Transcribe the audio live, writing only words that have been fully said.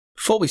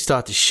Before we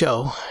start the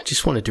show, I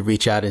just wanted to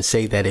reach out and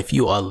say that if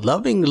you are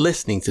loving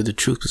listening to The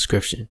Truth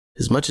Prescription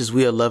as much as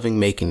we are loving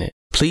making it,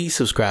 please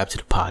subscribe to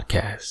the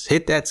podcast.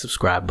 Hit that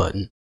subscribe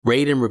button.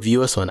 Rate and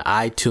review us on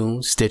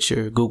iTunes,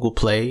 Stitcher, Google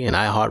Play, and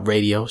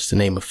iHeartRadio, just to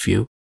name a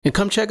few. And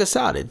come check us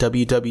out at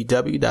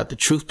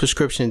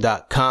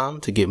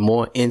www.thetruthprescription.com to get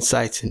more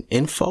insights and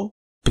info,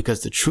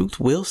 because the truth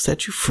will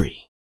set you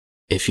free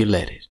if you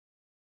let it.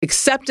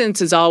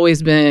 Acceptance has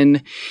always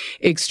been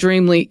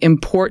extremely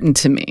important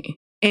to me.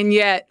 And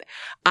yet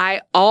I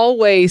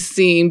always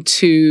seem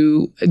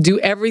to do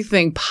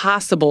everything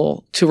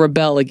possible to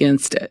rebel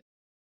against it.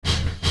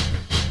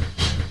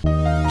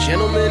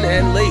 Gentlemen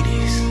and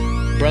ladies,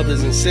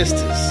 brothers and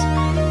sisters,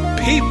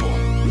 people,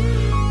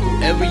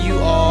 whoever you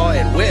are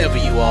and wherever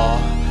you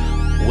are,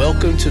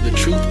 welcome to the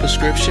Truth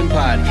Prescription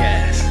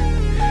Podcast.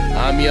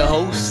 I'm your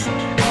host,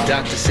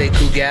 Dr.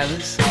 Sekou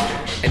Gallis,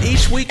 and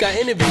each week I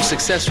interview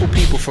successful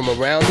people from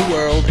around the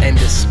world and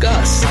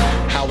discuss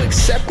how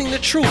accepting the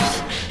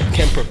truth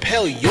can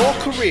propel your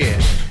career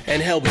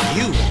and help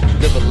you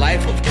live a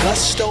life of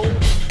gusto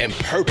and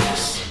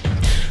purpose.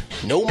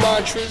 No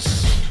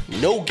mantras,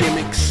 no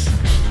gimmicks,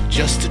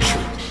 just the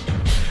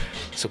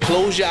truth. So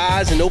close your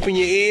eyes and open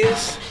your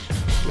ears,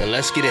 and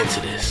let's get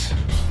into this.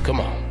 Come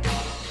on.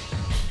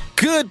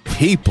 Good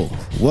people,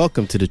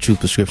 welcome to the Truth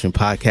Prescription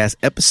Podcast,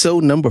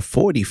 episode number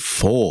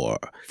 44.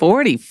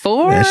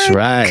 44? That's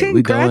right.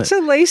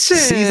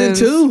 Congratulations. Season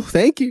 2.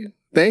 Thank you.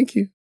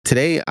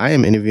 Today, I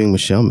am interviewing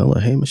Michelle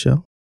Miller. Hey,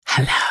 Michelle.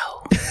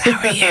 Hello. How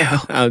are you?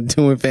 I'm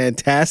doing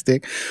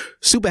fantastic.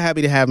 Super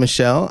happy to have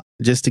Michelle.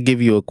 Just to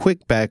give you a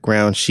quick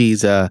background,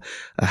 she's a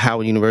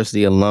Howard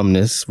University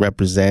alumnus,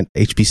 represent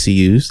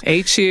HBCUs.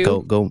 HU.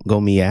 Go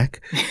MEAC.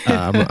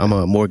 I'm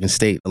a Morgan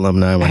State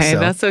alumni myself. Hey,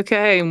 that's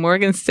okay.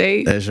 Morgan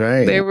State. That's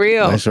right. They're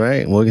real. That's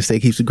right. Morgan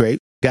State keeps it great.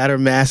 Got her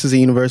master's at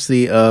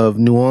University of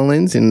New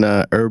Orleans in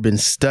urban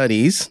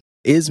studies.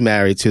 Is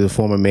married to the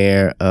former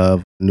mayor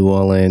of New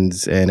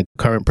Orleans and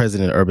current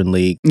president of Urban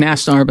League.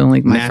 National Urban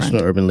League,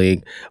 National Urban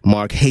League,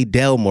 Mark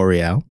Haydel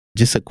Morial.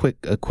 Just a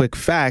quick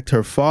fact,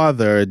 her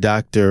father,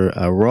 Dr.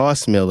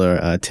 Ross Miller,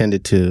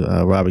 attended to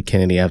Robert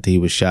Kennedy after he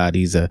was shot.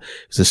 He's a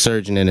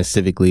surgeon and a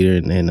civic leader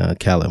in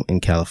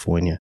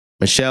California.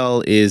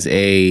 Michelle is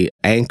a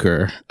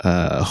anchor,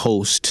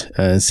 host,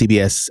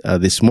 CBS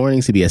This Morning,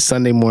 CBS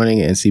Sunday Morning,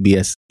 and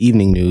CBS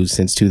Evening News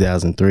since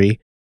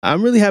 2003.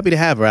 I'm really happy to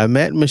have her. I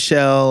met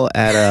Michelle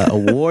at an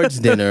awards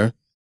dinner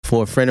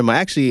for a friend of mine.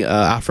 Actually,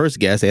 our first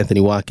guest, Anthony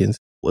Watkins,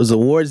 was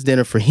awards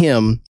dinner for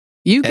him.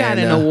 You got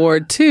an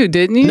award too,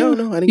 didn't you? No,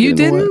 I didn't. You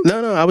get an award.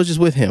 No, I was just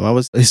with him. I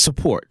was his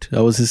support. I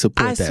was his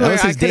support. I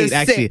was his date,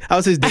 actually. I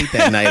was his date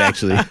that night,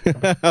 actually.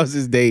 I was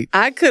his date.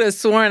 I could have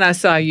sworn I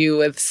saw you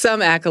with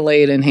some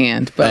accolade in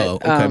hand, but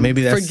okay.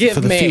 Maybe that's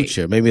for the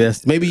future. Maybe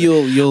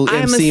you'll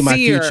MC my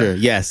future.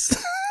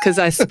 Yes. Because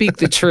I speak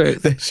the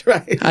truth. That's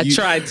right. I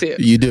try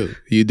to. You do.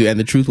 And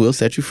the truth will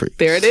set you free.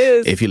 There it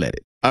is. If you let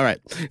it. All right.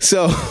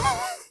 So,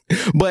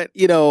 but,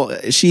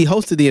 she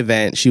hosted the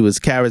event. She was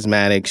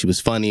charismatic. She was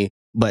funny.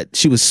 But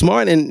she was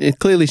smart, and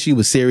clearly she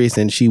was serious,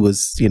 and she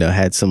was,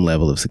 had some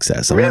level of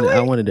success. Really?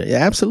 I wanted to, yeah,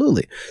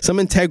 absolutely. Some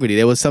integrity.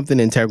 There was something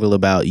integral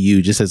about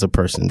you just as a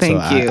person.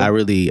 Thank you. I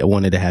really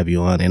wanted to have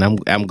you on, and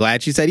I'm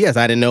glad she said yes.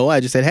 I didn't know.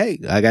 I just said, hey,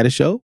 I got a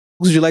show.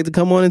 Would you like to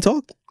come on and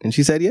talk? And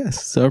she said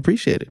yes. So I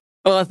appreciate it.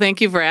 Well, thank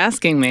you for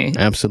asking me.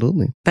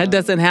 Absolutely. That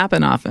doesn't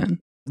happen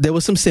often. There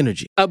was some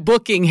synergy. A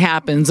booking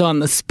happens on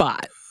the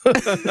spot.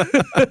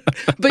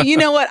 But you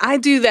know what? I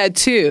do that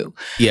too.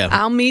 Yeah.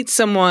 I'll meet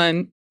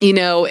someone,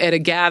 at a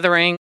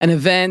gathering, an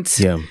event.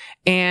 Yeah.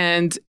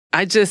 And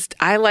I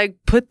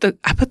put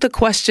the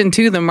question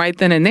to them right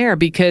then and there,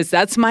 because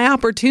that's my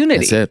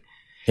opportunity. That's it.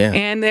 Yeah.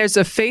 And there's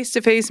a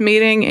face-to-face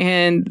meeting,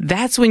 and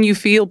that's when you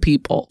feel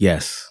people.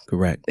 Yes,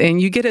 correct.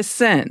 And you get a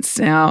sense.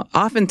 Now,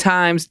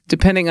 oftentimes,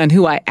 depending on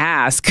who I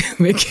ask,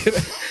 they get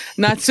a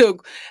not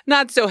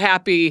so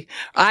happy.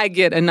 I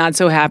get a not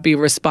so happy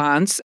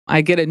response.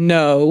 I get a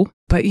no.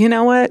 But you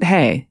know what?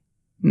 Hey,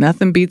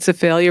 nothing beats a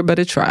failure but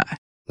a try.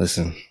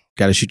 Listen,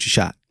 gotta shoot your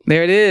shot.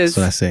 There it is.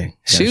 That's what I say.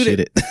 Shoot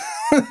it.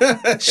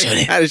 Shoot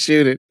it. Gotta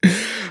shoot it.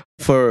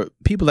 For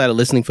people that are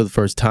listening for the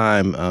first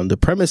time, the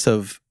premise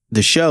of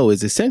the show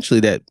is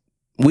essentially that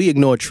we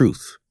ignore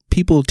truth.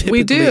 People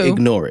typically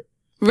ignore it.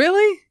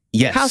 Really?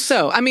 Yes. How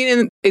so? I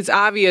mean, it's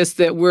obvious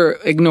that we're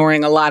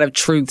ignoring a lot of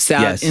truths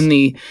out in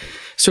the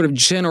sort of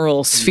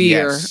general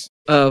sphere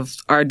of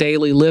our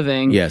daily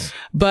living. Yes.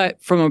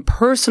 But from a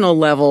personal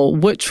level,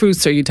 what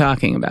truths are you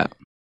talking about?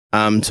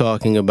 I'm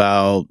talking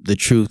about the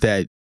truth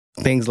that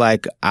things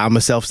like I'm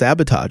a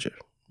self-sabotager,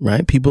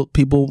 right? People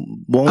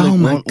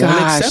won't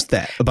accept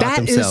that about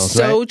themselves.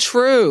 That is so right?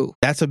 true.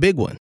 That's a big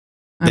one.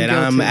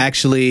 I'm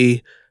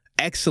actually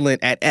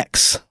excellent at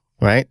X,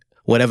 right?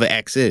 Whatever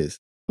X is.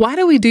 Why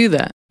do we do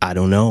that? I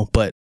don't know,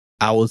 but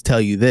I will tell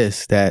you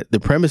this, that the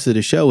premise of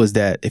the show is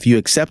that if you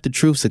accept the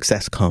truth,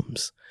 success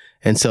comes.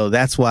 And so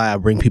that's why I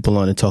bring people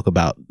on and talk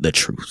about the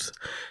truth.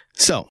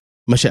 So,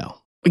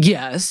 Michelle.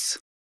 Yes.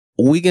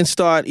 We can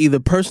start either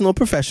personal or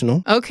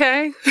professional.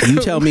 Okay. You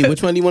tell me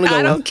which one do you want to go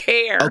with. I don't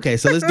care. Okay,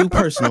 so let's do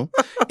personal.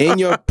 In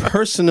your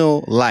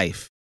personal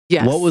life,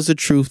 Yes. what was the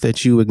truth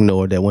that you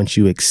ignored that once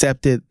you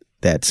accepted,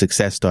 that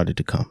success started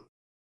to come?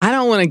 I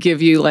don't want to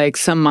give you like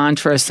some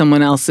mantra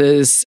someone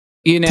else's,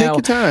 Take your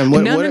time.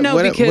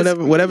 because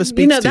whatever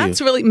speaks to that's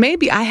you. really,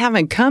 maybe I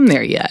haven't come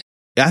there yet.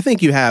 I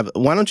think you have.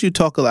 Why don't you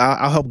talk?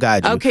 I'll help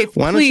guide you. Okay,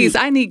 Why please,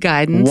 I need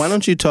guidance. Why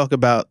don't you talk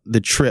about the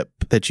trip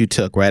that you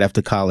took right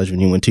after college when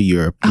you went to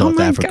Europe, North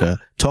Africa? God.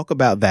 Talk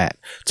about that.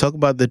 Talk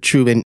about the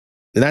truth. And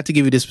not to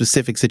give you this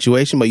specific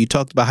situation, but you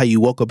talked about how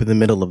you woke up in the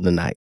middle of the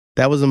night.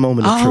 That was a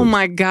moment of truth. Oh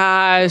my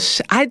gosh.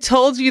 I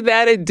told you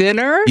that at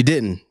dinner? You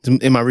didn't.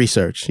 In my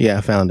research. Yeah,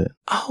 I found it.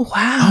 Oh,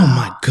 wow. Oh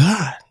my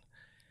God.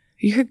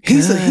 You're good.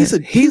 He's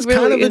He kind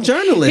really of a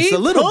journalist. he A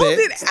little pulled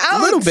bit. it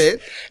out. A little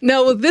bit.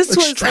 No, well, this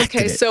was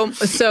Extracted okay.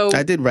 it. So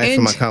I did write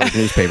for my college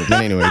newspaper.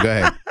 But anyway, go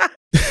ahead.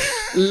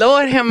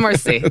 Lord have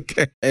mercy.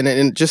 Okay.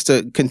 And just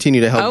to continue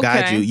to help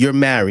guide Okay. you, you're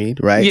married,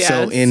 right? Yes.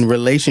 So in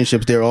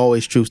relationships, there are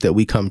always truths that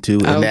we come to,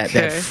 and that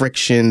Okay.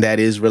 friction that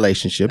is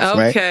relationships,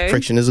 right? Okay.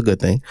 Friction is a good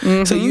thing.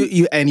 Mhm. So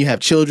you have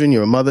children,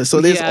 you're a mother.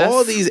 So there's Yes.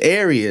 all these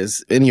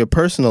areas in your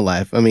personal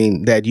life, I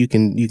mean, that you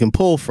can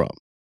pull from.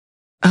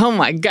 Oh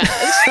my gosh.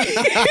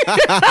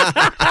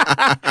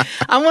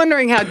 I'm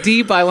wondering how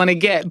deep I want to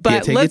get,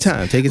 but Take your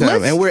time. Take your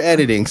time. And we're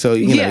editing, so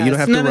you know, you don't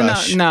have to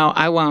rush. No,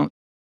 I won't.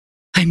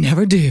 I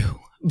never do.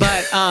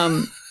 But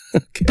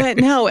Okay. but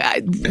no,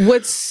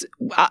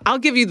 I'll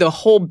give you the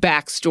whole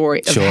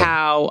backstory of Sure.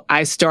 how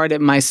I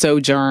started my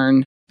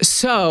sojourn.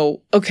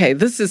 So, okay,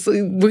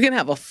 we're going to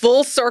have a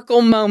full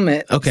circle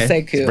moment. Okay.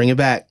 Sekou. Let's bring it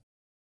back.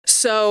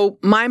 So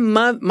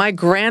my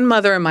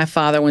grandmother and my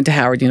father went to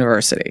Howard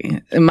University.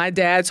 And my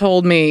dad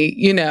told me,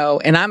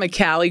 and I'm a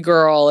Cali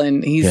girl,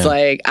 and he's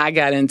like, I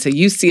got into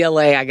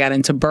UCLA, I got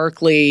into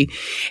Berkeley,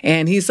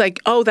 and he's like,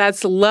 oh,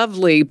 that's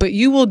lovely, but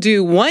you will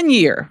do 1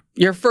 year,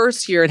 your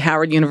first year at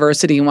Howard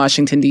University in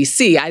Washington,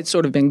 D.C. I'd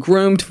sort of been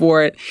groomed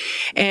for it,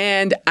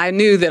 and I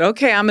knew that,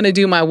 okay, I'm going to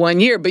do my 1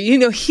 year, but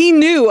he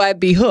knew I'd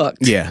be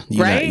hooked. Yeah.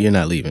 Right? You're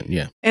not leaving.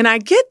 Yeah. And I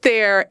get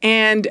there,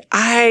 and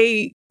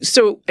I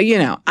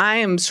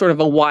am sort of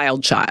a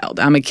wild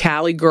child. I'm a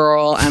Cali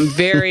girl. I'm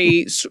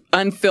very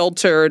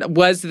unfiltered,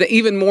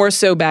 even more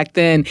so back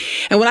then.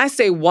 And when I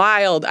say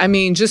wild, I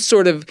mean just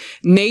sort of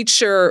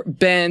nature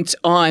bent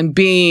on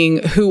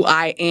being who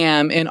I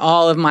am in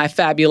all of my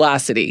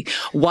fabulosity.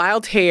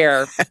 Wild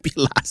hair,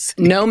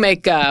 Fabulosity. no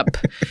makeup,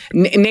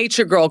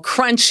 nature girl,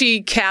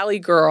 crunchy Cali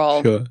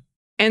girl. Sure.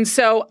 And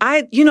so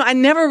I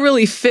never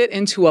really fit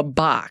into a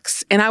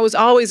box, and I was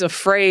always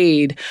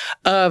afraid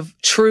of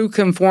true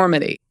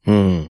conformity.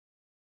 Mm.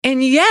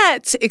 And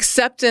yet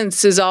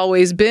acceptance has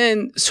always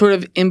been sort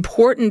of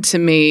important to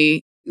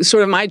me.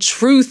 Sort of my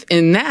truth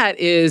in that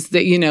is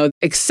that,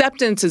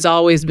 acceptance has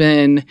always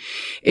been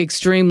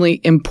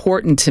extremely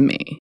important to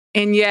me.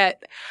 And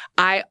yet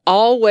I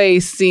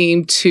always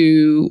seem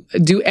to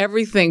do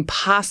everything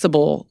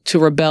possible to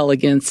rebel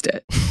against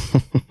it.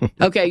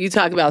 Okay, you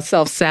talk about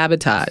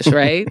self-sabotage,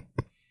 right?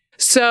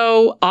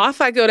 So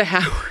off I go to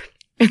Howard.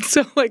 And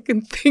so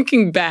in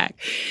thinking back,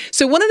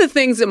 so one of the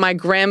things that my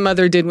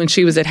grandmother did when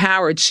she was at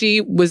Howard, she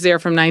was there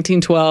from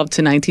 1912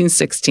 to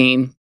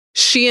 1916.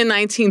 She in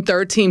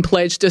 1913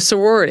 pledged a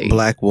sorority.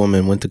 Black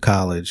woman went to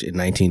college in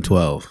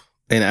 1912.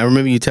 And I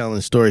remember you telling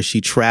the story.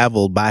 She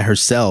traveled by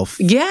herself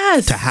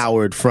Yes. to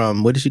Howard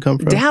from, where did she come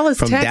from? Dallas,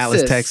 from Texas.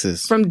 Dallas,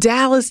 Texas. From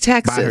Dallas,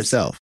 Texas. By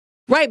herself.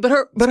 Right, but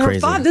her crazy.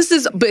 father,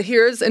 but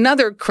here's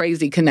another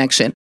crazy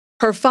connection.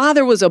 Her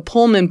father was a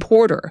Pullman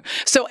porter.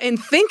 So in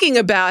thinking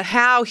about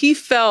how he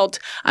felt,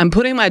 I'm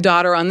putting my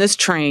daughter on this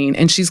train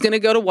and she's going to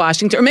go to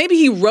Washington, or maybe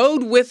he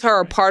rode with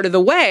her part of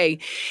the way,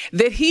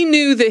 that he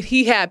knew that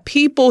he had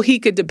people he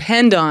could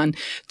depend on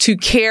to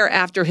care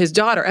after his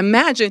daughter.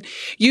 Imagine,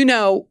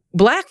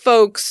 Black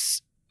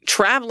folks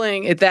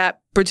traveling at that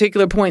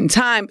particular point in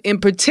time. In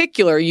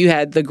particular, you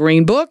had the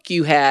Green Book,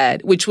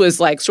 which was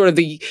like sort of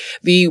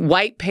the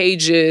white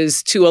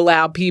pages to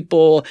allow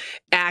people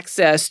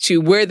access to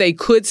where they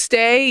could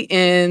stay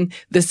in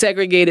the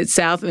segregated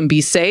South and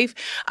be safe.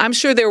 I'm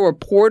sure there were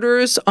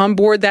porters on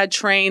board that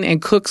train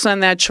and cooks on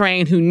that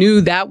train who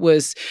knew that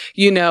was,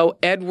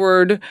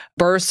 Edward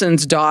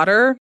Burson's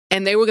daughter.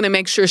 And they were going to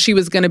make sure she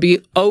was going to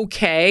be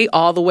okay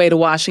all the way to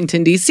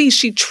Washington, D.C.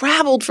 She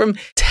traveled from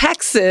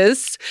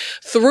Texas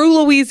through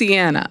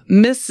Louisiana,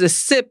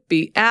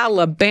 Mississippi,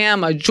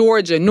 Alabama,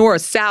 Georgia,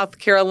 North, South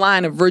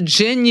Carolina,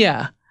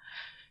 Virginia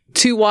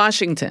to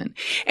Washington.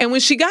 And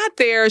when she got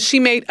there, she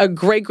made a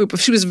great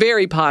she was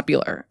very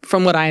popular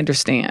from what I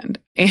understand.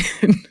 And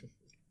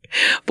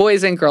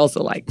boys and girls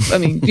alike. I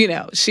mean,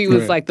 she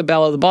was like the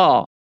belle of the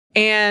ball.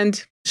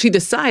 And she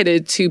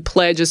decided to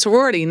pledge a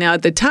sorority. Now,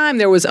 at the time,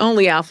 there was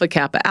only Alpha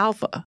Kappa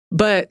Alpha.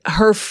 But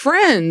her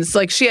friends,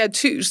 she had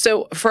two.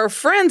 So for her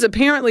friends,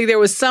 apparently there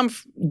was some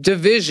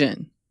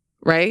division,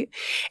 right?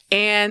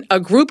 And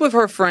a group of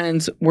her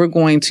friends were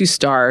going to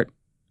start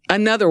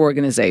another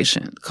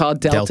organization called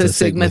Delta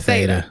Sigma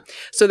Theta.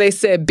 So they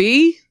said,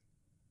 B,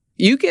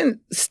 you can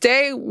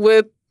stay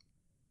with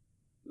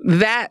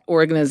that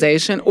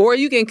organization, or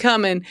you can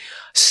come and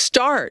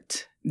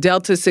start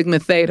Delta Sigma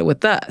Theta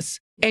with us.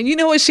 And you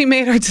know what she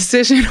made her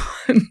decision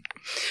on?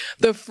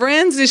 The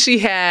friends that she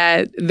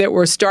had that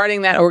were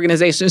starting that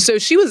organization. So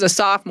she was a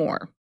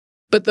sophomore,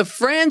 but the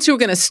friends who were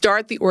going to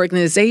start the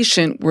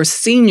organization were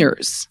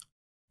seniors.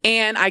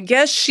 And I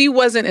guess she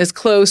wasn't as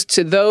close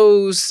to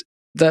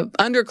the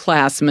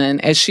underclassmen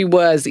as she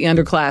was the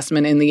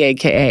underclassmen in the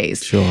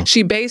AKAs. Sure.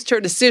 She based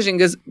her decision,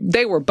 because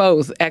they were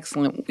both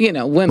excellent,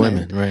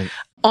 women, right,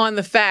 on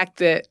the fact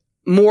that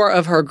more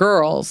of her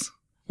girls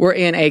were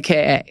in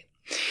AKA.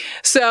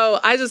 So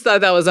I just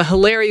thought that was a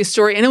hilarious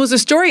story. And it was a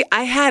story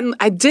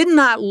I did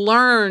not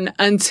learn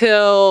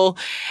until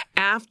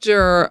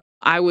after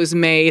I was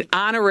made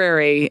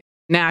honorary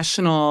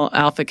National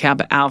Alpha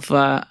Kappa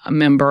Alpha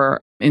member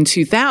in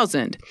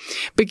 2000.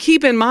 But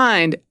keep in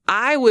mind,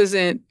 I was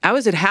at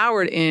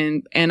Howard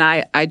and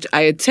I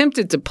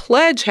attempted to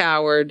pledge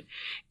Howard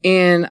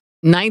in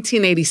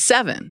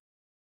 1987.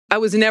 I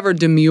was never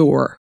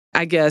demure.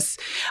 I guess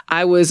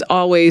I was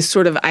always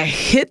I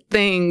hit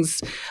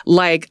things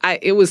like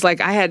it was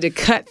like I had to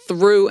cut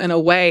through in a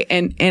way.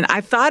 And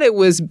I thought it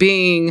was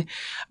being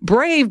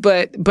brave,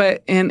 but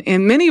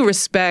in many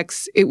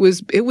respects, it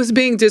was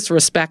being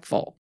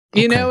disrespectful.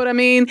 You know what I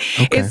mean?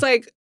 Okay.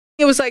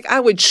 It was like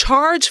I would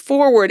charge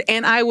forward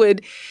and I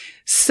would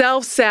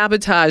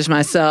self-sabotage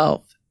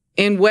myself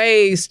in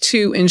ways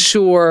to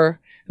ensure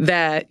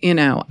that,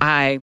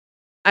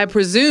 I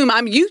presume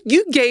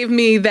you gave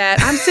me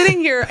that. I'm sitting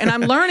here and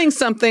I'm learning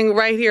something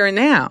right here and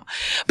now.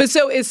 But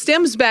so it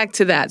stems back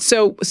to that.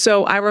 So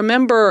I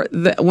remember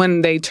that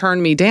when they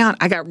turned me down,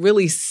 I got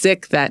really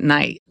sick that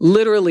night.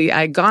 Literally,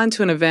 I'd gone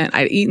to an event,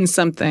 I'd eaten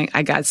something,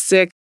 I got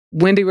sick.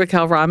 Wendy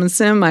Raquel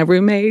Robinson, my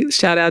roommate,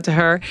 shout out to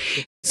her.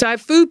 So I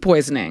had food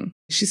poisoning.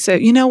 She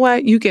said, you know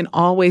what? You can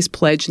always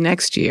pledge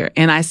next year.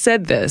 And I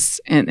said this,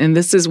 and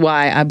this is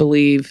why I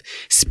believe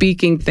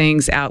speaking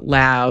things out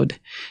loud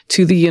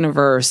to the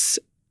universe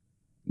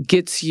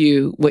gets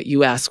you what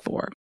you ask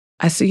for.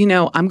 I said,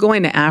 I'm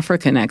going to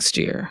Africa next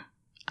year.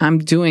 I'm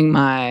doing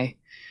my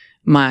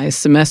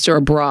semester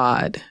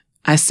abroad.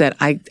 I said,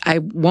 I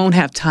won't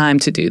have time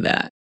to do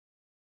that.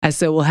 I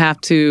said, we'll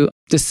have to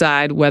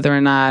decide whether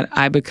or not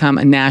I become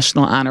a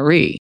national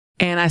honoree.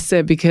 And I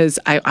said, because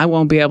I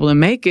won't be able to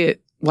make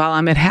it while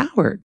I'm at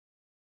Howard.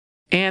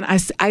 And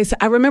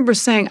I remember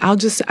saying, I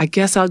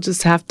guess I'll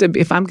just have to,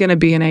 if I'm going to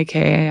be an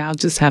AKA, I'll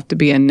just have to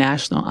be a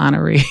national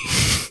honoree.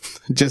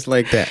 Just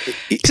like that.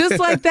 Just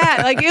like that.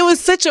 Like, it was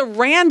such a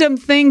random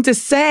thing to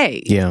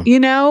say,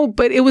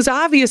 but it was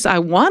obvious I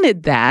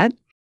wanted that.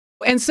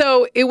 And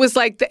so it was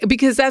like,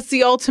 because that's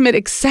the ultimate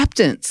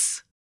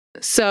acceptance.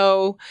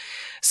 So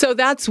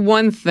that's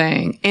one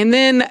thing. And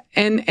then,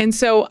 and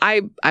so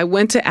I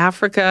went to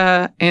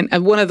Africa,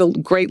 and one of the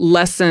great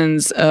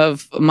lessons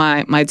of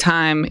my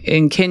time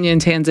in Kenya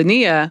and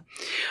Tanzania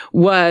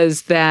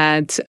was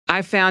that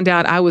I found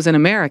out I was an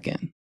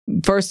American.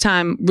 First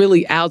time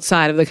really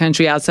outside of the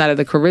country, outside of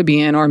the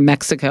Caribbean or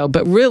Mexico,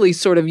 but really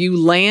you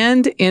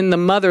land in the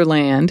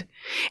motherland.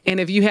 And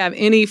if you have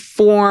any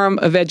form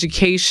of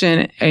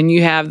education and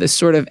you have this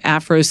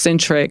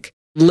Afrocentric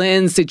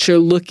lens that you're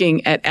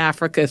looking at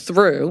Africa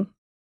through,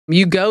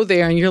 you go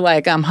there and you're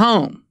like, I'm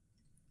home.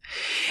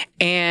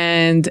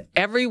 And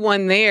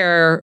everyone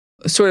there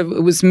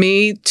it was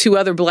me, 2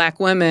 other Black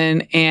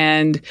women,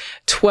 and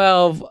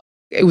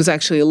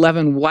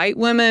 11 white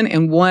women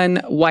and 1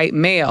 white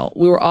male.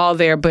 We were all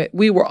there, but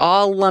we were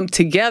all lumped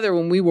together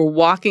when we were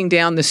walking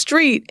down the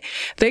street.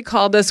 They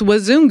called us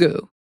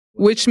Wazungu,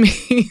 which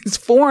means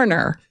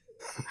foreigner.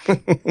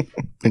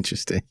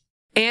 Interesting.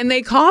 And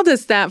they called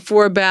us that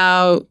for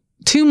about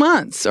 2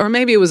 months, or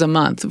maybe it was a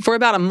month, for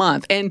about a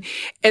month. And,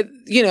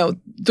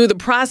 through the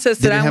process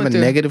that I went through. Did it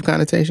have a negative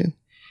connotation?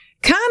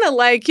 Kind of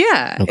like,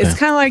 yeah. Okay. It's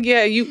kind of like,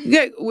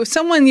 if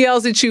someone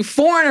yells at you,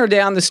 foreigner,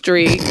 down the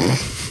street,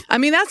 I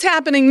mean, that's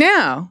happening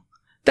now.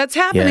 That's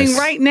happening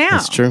right now.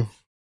 That's true.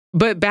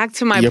 But back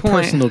to my point.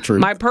 Personal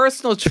truth. My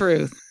personal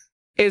truth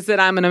is that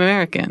I'm an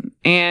American.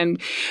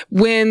 And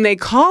when they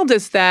called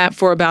us that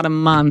for about a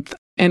month,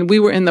 and we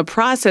were in the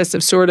process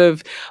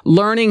of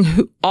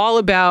learning all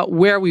about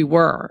where we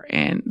were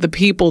and the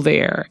people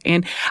there.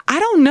 And I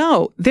don't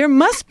know, there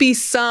must be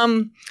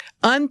some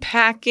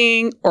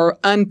unpacking or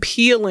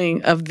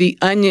unpeeling of the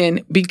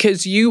onion,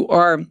 because you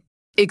are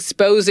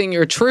exposing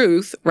your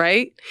truth,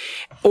 right?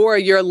 Or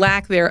your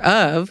lack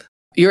thereof,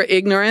 your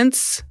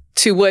ignorance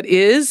to what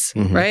is,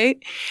 right?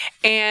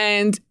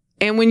 And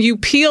when you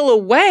peel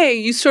away,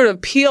 you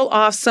peel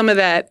off some of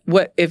that,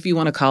 what, if you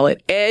want to call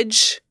it,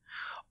 edge,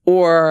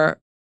 or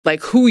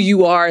like who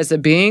you are as a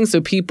being, so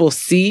people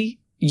see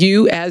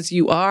you as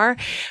you are.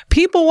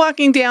 People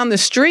walking down the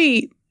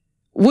street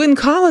wouldn't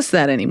call us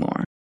that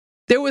anymore.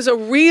 There was a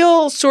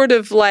real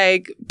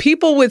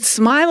people would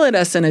smile at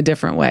us in a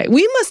different way.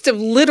 We must have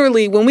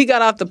literally, when we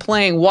got off the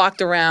plane,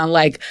 walked around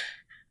like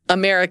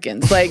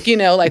Americans.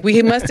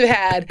 We must have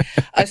had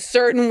a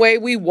certain way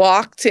we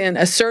walked and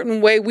a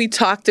certain way we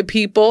talked to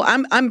people.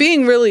 I'm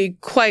being really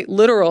quite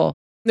literal.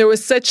 There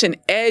was such an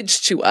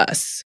edge to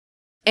us.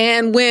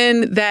 And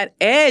when that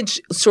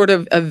edge sort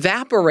of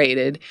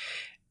evaporated,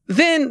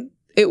 then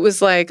it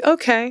was like,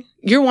 okay,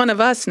 you're one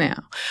of us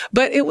now.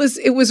 But it was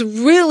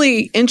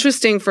really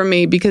interesting for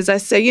me because I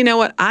say, you know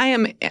what, I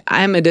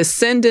am a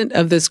descendant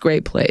of this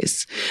great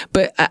place,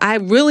 but I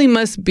really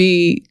must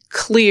be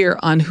clear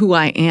on who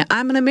I am.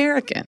 I'm an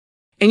American.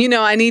 And,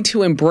 I need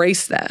to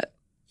embrace that,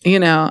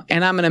 and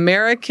I'm an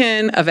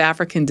American of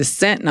African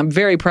descent, and I'm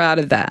very proud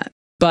of that.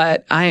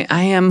 But I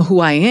am who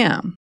I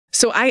am.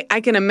 So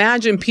I can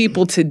imagine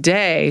people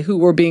today who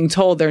were being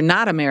told they're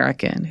not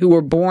American, who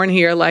were born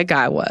here like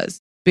I was,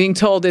 being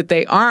told that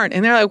they aren't.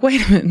 And they're like,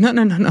 wait a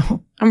minute,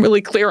 no. I'm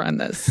really clear on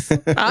this.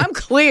 I'm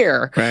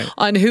clear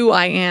on who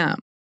I am.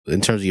 In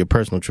terms of your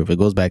personal truth, it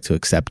goes back to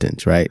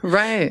acceptance, right?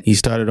 Right. You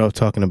started off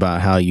talking about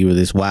how you were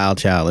this wild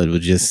child that was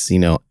just,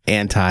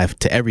 anti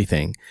to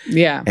everything.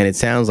 Yeah. And it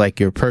sounds like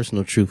your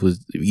personal truth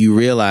was you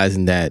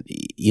realizing that,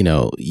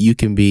 you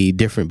can be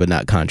different but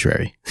not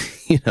contrary.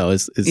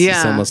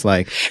 It's almost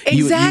like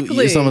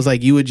exactly. It's almost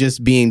like you were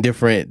just being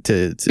different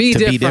to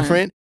be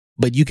different.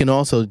 But you can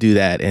also do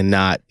that and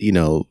not,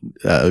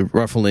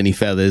 ruffle any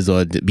feathers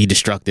or be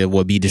destructive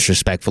or be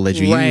disrespectful as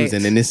you use.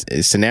 And in this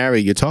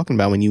scenario you're talking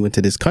about, when you went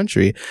to this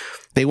country,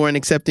 they weren't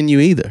accepting you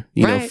either,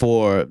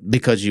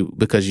 because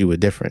you were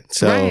different.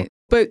 So. Right.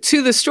 But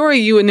to the story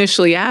you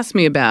initially asked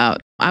me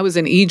about, I was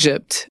in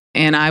Egypt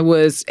and I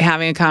was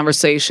having a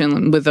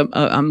conversation with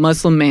a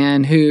Muslim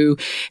man who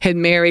had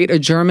married a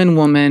German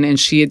woman, and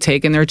she had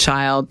taken their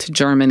child to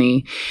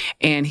Germany,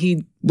 and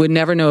he would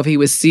never know if he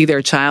would see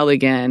their child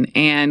again.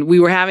 And we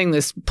were having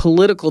this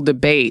political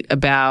debate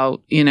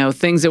about,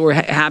 things that were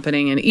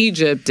happening in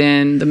Egypt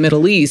and the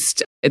Middle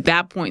East. At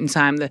that point in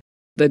time,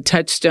 the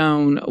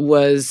touchstone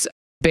was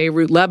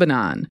Beirut,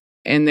 Lebanon,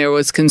 and there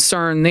was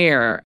concern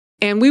there.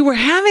 And we were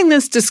having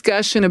this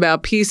discussion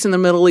about peace in the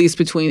Middle East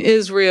between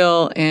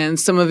Israel and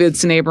some of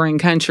its neighboring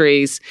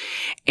countries.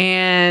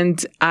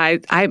 And I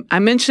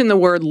mentioned the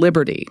word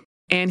liberty.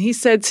 And he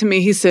said to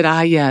me,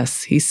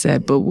 yes. He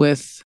said, but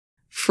with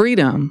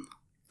freedom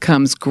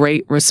comes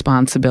great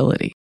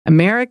responsibility.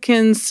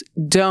 Americans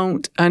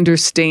don't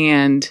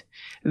understand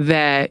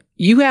that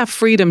you have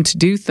freedom to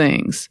do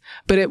things.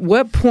 But at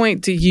what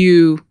point do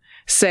you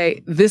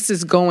say, this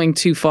is going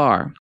too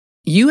far?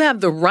 You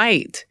have the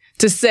right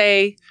to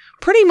say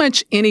pretty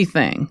much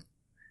anything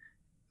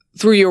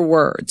through your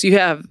words. You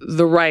have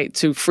the right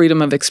to freedom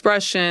of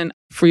expression,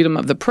 freedom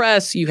of the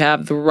press. You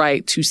have the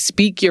right to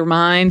speak your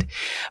mind.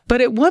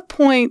 But at what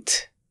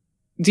point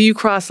do you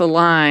cross a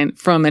line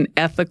from an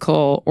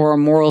ethical or a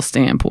moral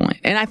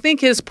standpoint? And I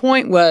think his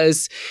point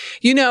was,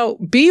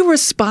 be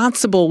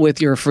responsible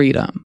with your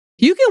freedom.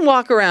 You can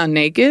walk around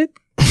naked.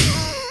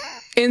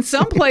 In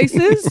some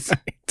places,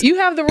 you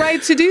have the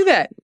right to do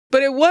that.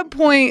 But at what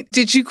point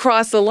did you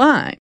cross the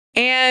line?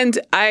 And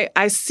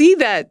I see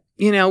that,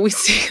 we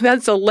see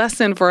that's a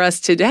lesson for us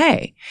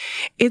today.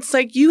 It's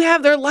like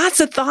there are lots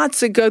of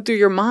thoughts that go through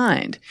your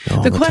mind.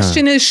 The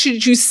question is,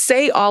 should you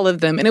say all of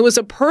them? And it was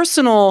a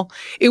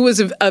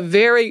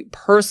very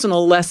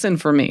personal lesson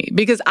for me,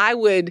 because I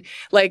would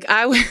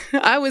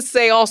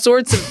say all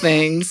sorts of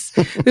things.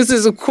 This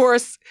is, of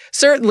course,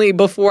 certainly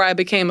before I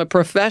became a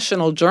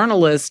professional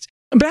journalist,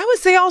 but I would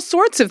say all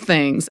sorts of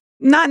things.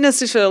 Not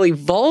necessarily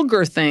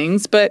vulgar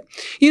things, but,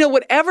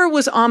 whatever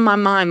was on my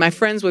mind, my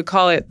friends would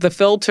call it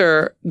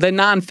the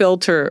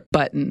non-filter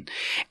button.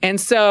 And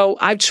so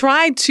I've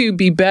tried to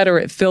be better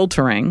at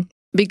filtering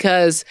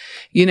because,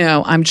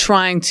 I'm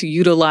trying to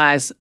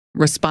utilize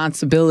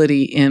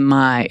responsibility in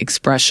my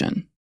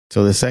expression.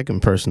 So the second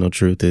personal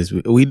truth is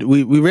we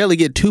rarely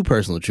get two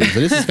personal truths,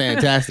 but this is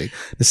fantastic.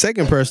 The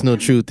second personal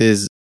truth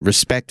is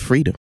respect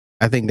freedom.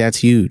 I think that's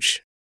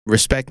huge.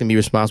 Respect and be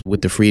responsible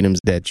with the freedoms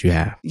that you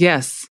have.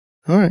 Yes.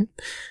 All right.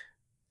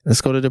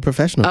 Let's go to the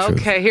professional truth.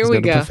 Okay, here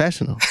we go.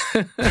 Professional.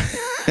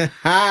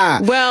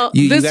 Well,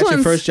 you got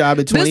your first job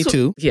at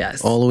 22.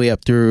 Yes. All the way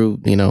up through,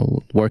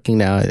 working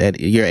now at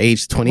your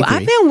age 23.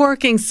 Well, I've been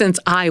working since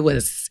I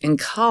was in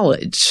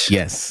college.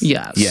 Yes.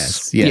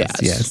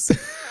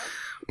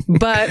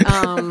 But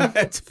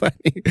that's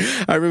funny.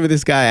 I remember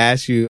this guy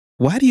asked you,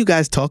 why do you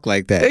guys talk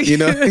like that?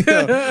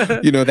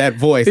 That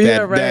voice,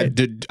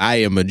 that I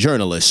am a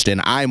journalist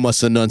and I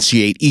must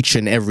enunciate each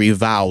and every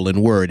vowel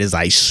and word as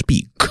I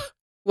speak.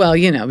 Well,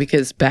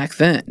 because back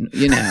then,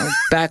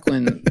 back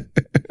when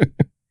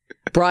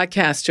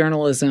broadcast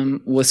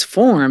journalism was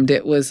formed,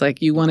 it was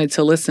like you wanted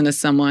to listen to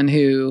someone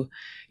who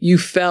you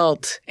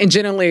felt, and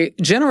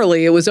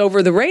generally it was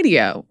over the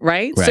radio,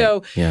 right?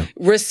 So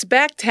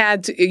respect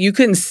you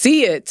couldn't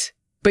see it,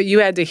 but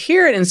you had to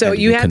hear it. And so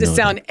you had to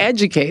sound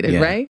educated,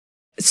 right?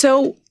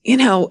 So,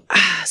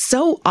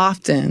 so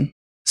often,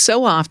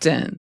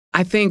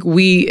 I think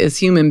we as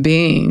human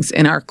beings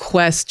in our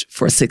quest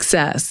for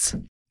success.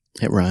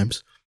 It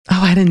rhymes.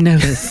 Oh, I didn't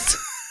notice.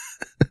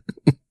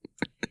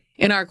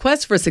 In our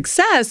quest for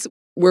success,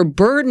 we're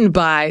burdened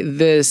by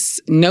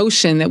this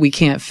notion that we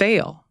can't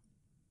fail,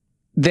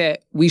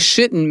 that we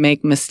shouldn't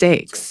make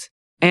mistakes.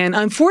 And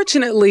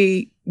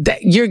unfortunately,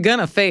 that you're going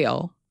to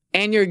fail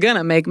and you're going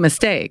to make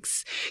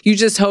mistakes. You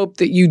just hope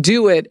that you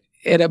do it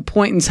at a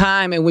point in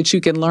time in which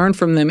you can learn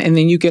from them. And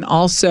then you can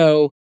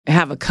also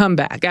have a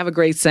comeback. I have a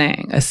great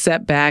saying, a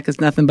setback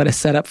is nothing but a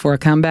setup for a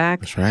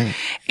comeback. That's right.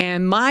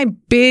 And my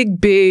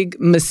big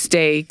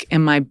mistake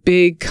and my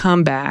big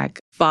comeback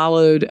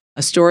followed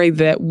a story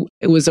that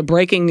it was a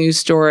breaking news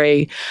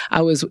story.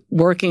 I was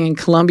working in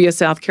Columbia,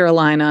 South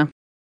Carolina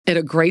at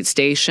a great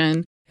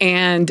station.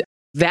 And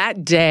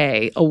that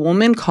day, a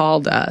woman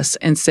called us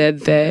and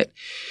said that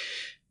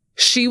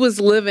she was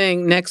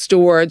living next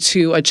door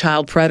to a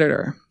child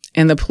predator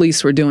and the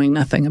police were doing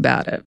nothing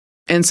about it.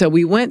 And so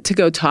we went to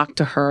go talk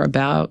to her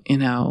about,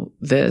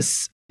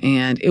 this.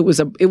 And it was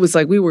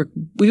like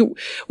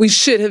we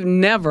should have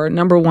never,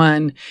 number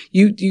one,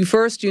 you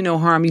first do no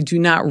harm. You do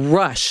not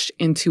rush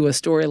into a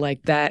story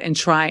like that and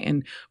try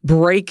and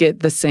break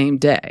it the same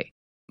day.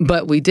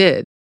 But we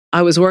did.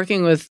 I was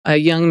working with a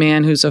young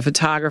man who's a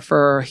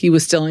photographer. He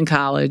was still in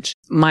college.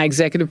 My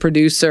executive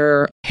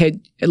producer had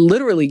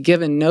literally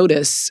given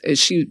notice.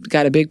 She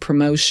got a big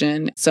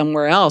promotion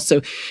somewhere else.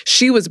 So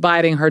she was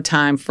biding her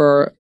time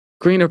for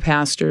greener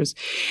pastures.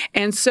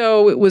 And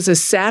so it was a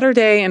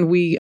Saturday and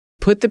we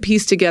put the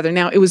piece together.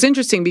 Now, it was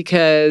interesting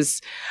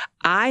because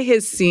I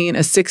had seen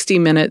a 60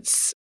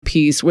 Minutes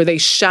piece where they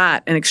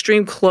shot an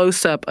extreme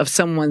close-up of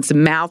someone's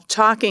mouth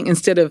talking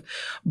instead of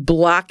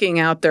blocking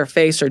out their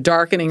face or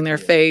darkening their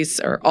face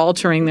or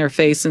altering their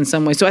face in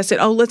some way. So I said,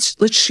 let's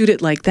shoot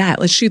it like that.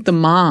 Let's shoot the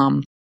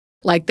mom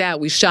like that.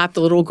 We shot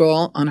the little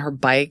girl on her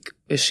bike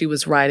as she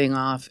was riding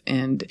off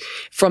and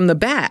from the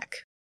back.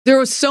 There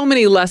were so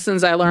many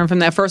lessons I learned from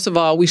that. First of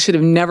all, we should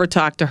have never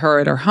talked to her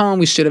at her home.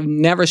 We should have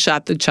never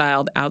shot the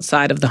child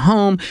outside of the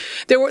home.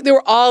 There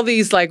were all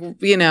these things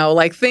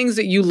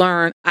that you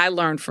learn. I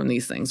learned from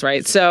these things,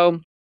 right? So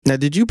now,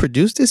 did you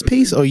produce this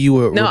piece or you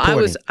were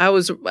reporting? I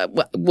was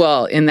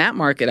in that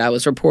market, I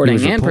was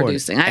reporting and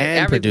producing.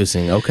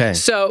 Producing, okay.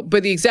 So,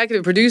 but the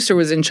executive producer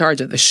was in charge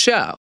of the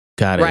show.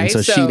 Got it. Right?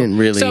 And so she didn't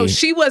really. So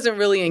she wasn't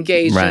really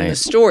engaged in the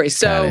story.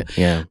 So,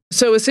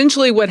 So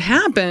essentially what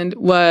happened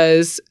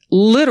was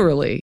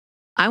literally,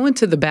 I went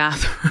to the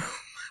bathroom.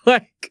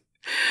 Like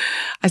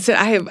I said,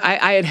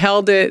 I had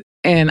held it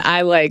and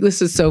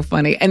this is so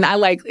funny. And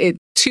it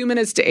 2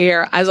 minutes to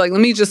air. I was like,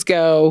 let me just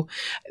go.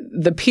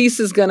 The piece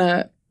it's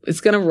gonna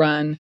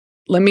run.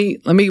 Let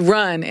me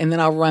run and then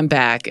I'll run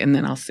back and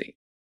then I'll see.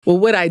 Well,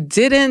 what I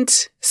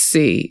didn't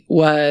see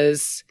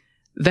was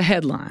the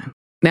headline.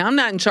 Now, I'm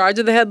not in charge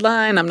of the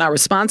headline. I'm not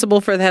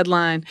responsible for the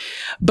headline.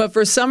 But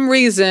for some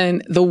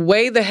reason, the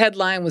way the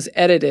headline was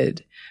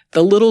edited,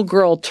 the little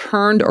girl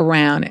turned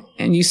around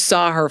and you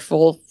saw her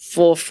full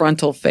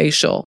frontal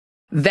facial.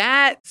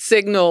 That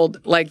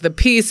signaled the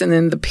piece. And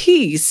then the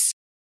piece,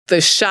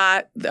 the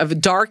shot of a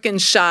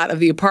darkened shot of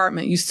the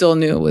apartment, you still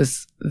knew it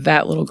was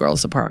that little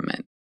girl's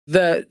apartment.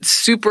 The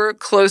super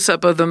close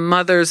up of the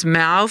mother's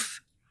mouth,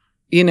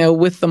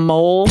 with the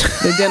mole,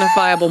 the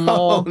identifiable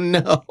mole. Oh,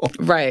 no.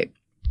 Right.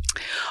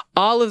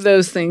 All of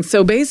those things.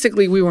 So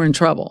basically, we were in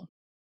trouble.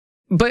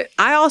 But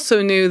I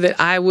also knew that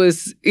I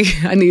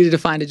needed to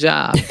find a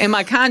job. And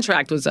my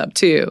contract was up,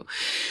 too.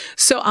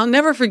 So I'll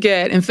never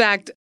forget. In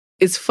fact,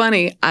 it's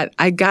funny.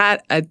 I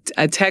got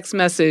a text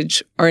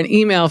message or an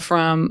email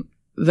from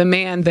the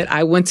man that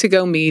I went to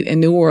go meet in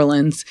New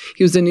Orleans.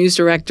 He was the news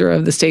director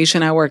of the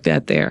station I worked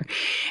at there.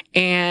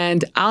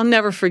 And I'll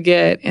never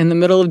forget in the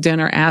middle of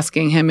dinner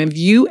asking him, have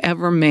you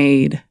ever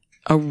made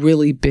a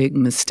really big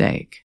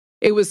mistake?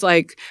 It was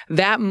like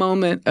that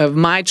moment of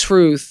my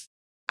truth.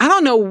 I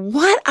don't know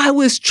what I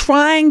was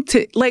trying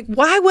to,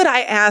 why would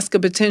I ask a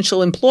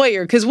potential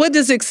employer? Because what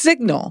does it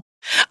signal?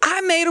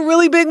 I made a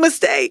really big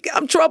mistake.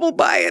 I'm troubled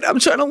by it. I'm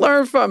trying to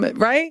learn from it,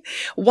 right?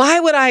 Why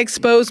would I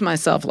expose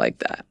myself like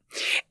that?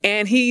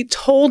 And he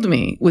told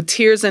me with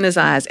tears in his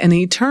eyes, and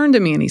he turned to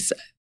me and he said,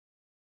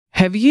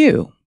 have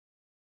you?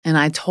 And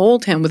I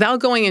told him, without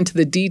going into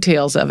the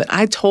details of it,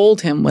 I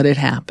told him what had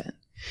happened.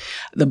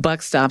 The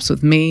buck stops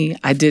with me.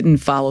 I didn't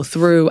follow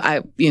through. I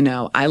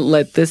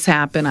let this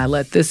happen.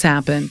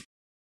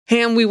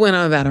 And we went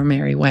on about our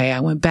merry way.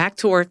 I went back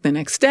to work the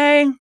next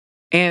day.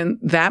 And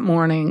that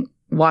morning,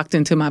 walked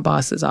into my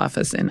boss's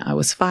office and I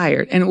was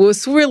fired. And it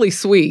was really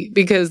sweet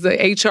because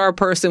the HR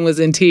person was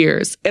in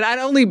tears. And I'd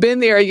only been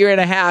there a year and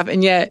a half,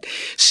 and yet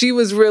she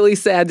was really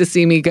sad to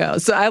see me go.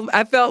 So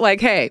I felt like,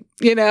 hey,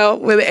 when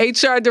the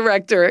HR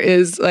director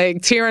is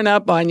tearing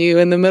up on you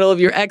in the middle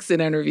of your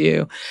exit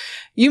interview,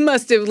 you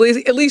must have,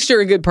 at least you're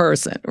a good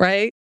person,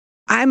 right?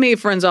 I made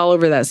friends all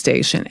over that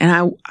station.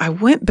 And I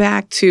went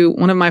back to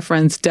one of my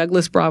friends,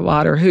 Douglas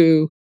Broadwater,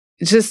 who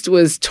just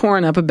was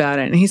torn up about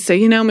it. And he said,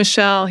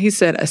 Michelle, he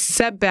said, a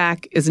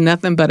setback is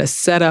nothing but a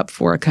setup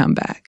for a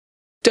comeback.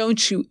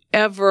 Don't you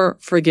ever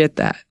forget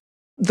that.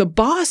 The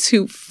boss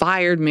who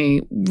fired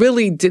me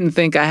really didn't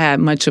think I had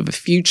much of a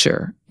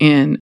future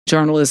in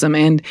journalism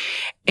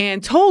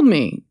and told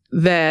me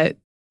that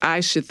I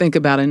should think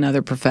about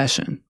another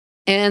profession.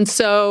 And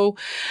so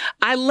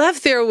I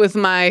left there with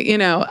my,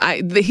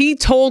 he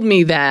told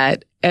me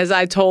that as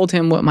I told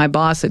him what my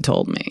boss had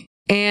told me.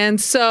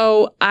 And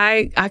so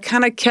I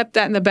kind of kept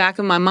that in the back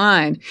of my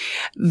mind.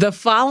 The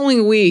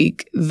following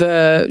week,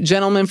 the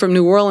gentleman from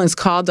New Orleans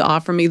called to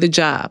offer me the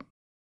job.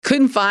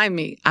 Couldn't find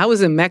me. I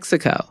was in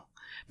Mexico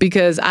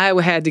because I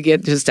had to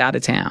get just out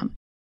of town.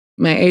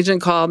 My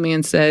agent called me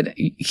and said,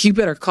 you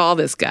better call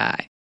this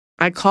guy.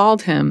 I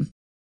called him.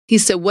 He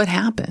said, what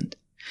happened?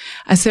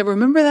 I said,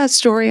 remember that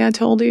story I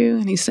told you?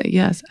 And he said,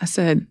 yes. I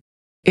said,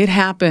 it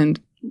happened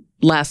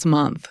last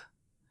month.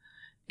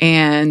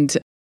 And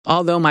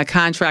although my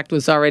contract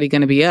was already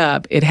going to be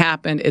up, it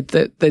happened at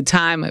the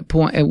time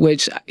at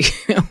which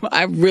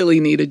I really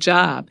need a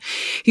job.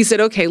 He said,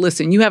 okay,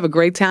 listen, you have a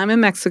great time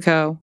in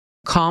Mexico.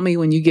 Call me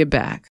when you get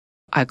back.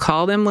 I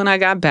called him when I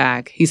got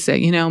back. He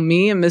said,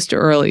 me and Mr.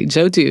 Early,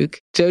 Joe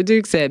Duke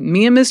said,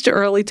 me and Mr.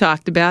 Early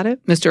talked about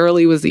it. Mr.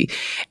 Early was the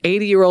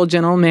 80-year-old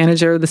general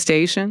manager of the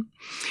station.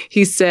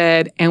 He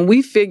said, and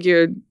we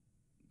figured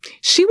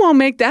she won't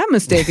make that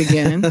mistake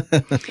again.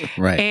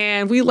 Right.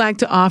 And we'd like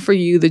to offer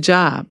you the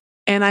job.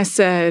 And I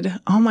said,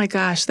 oh my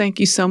gosh, thank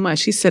you so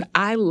much. He said,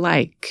 I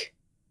like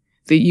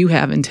that you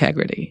have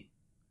integrity.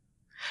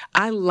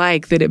 I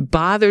like that it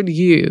bothered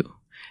you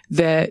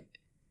that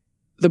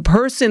the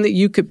person that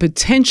you could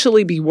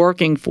potentially be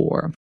working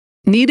for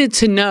needed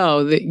to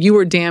know that you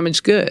were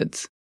damaged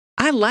goods.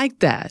 I like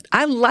that.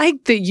 I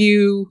like that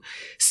you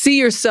see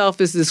yourself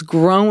as this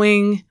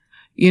growing,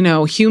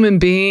 human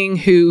being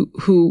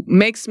who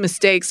makes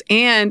mistakes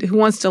and who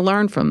wants to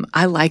learn from them.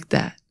 I like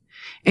that.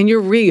 And you're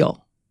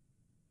real.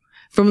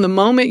 From the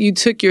moment you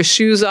took your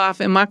shoes off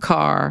in my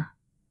car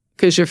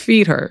because your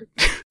feet hurt,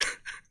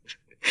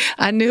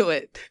 I knew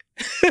it.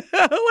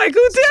 Like,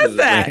 who does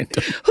that?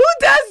 Who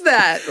does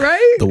that,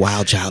 right? The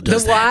wild child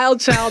does that. The wild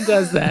child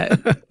does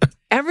that.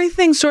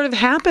 Everything sort of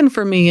happened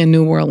for me in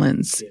New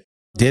Orleans.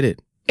 Did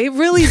it? It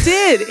really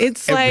did.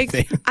 It's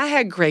like I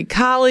had great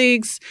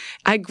colleagues.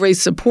 I had great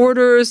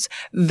supporters.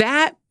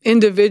 That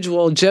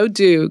individual, Joe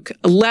Duke,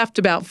 left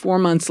about 4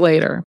 months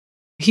later.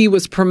 He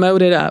was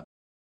promoted up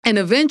and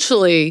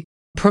eventually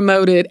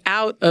promoted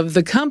out of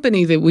the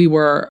company that we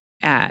were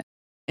at.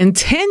 And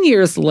 10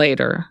 years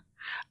later,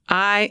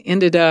 I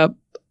ended up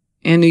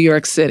in New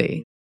York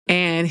City,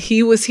 and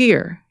he was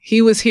here.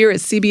 He was here at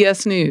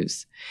CBS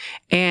News,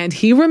 and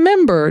he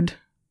remembered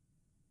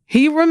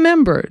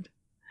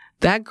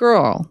that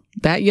girl,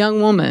 that young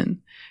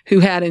woman who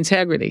had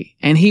integrity,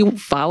 and he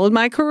followed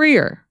my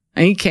career,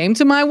 and he came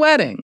to my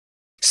wedding.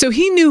 So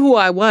he knew who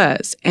I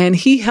was, and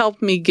he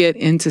helped me get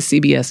into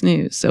CBS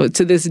News. So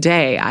to this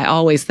day, I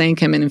always thank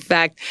him. And in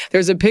fact,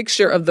 there's a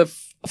picture of the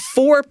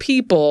 4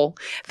 people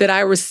that I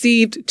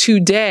received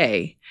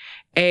today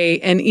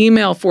an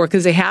email for,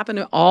 because they happened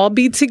to all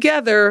be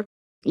together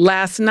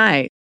last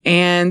night.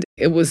 And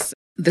it was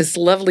this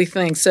lovely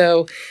thing.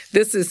 So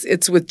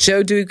it's with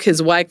Joe Duke,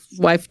 his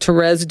wife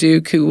Therese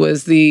Duke, who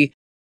was the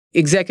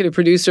executive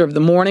producer of the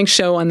morning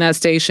show on that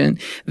station.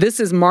 This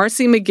is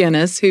Marcy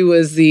McGinnis, who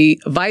was the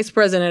vice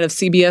president of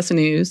CBS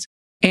News,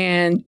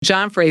 and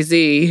John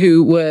Frazee,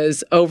 who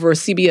was over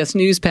CBS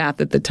NewsPath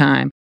at the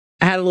time.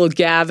 I had a little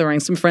gathering.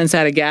 Some friends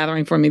had a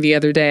gathering for me the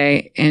other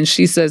day. And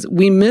she says,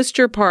 we missed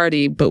your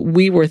party, but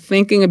we were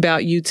thinking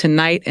about you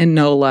tonight in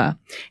NOLA,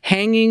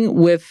 hanging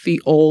with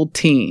the old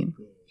team.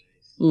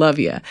 Love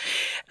you.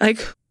 Like,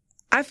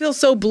 I feel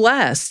so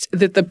blessed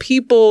that the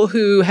people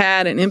who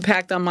had an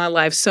impact on my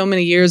life so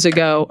many years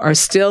ago are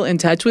still in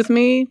touch with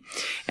me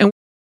and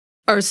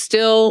are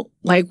still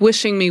like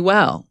wishing me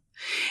well.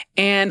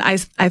 And I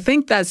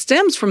think that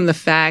stems from the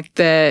fact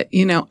that,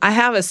 I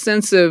have a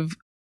sense of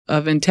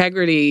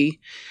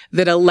integrity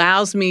that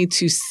allows me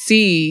to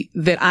see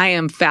that I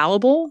am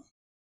fallible.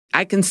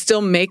 I can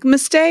still make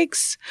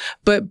mistakes,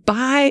 but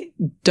by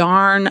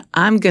darn,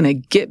 I'm going to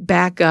get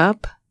back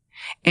up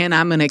and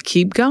I'm going to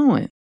keep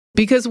going.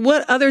 Because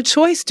what other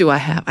choice do I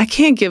have? I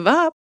can't give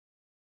up.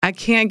 I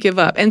can't give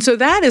up. And so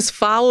that has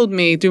followed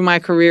me through my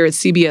career at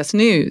CBS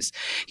News.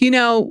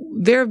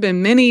 There have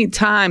been many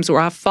times where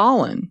I've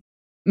fallen,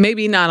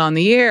 maybe not on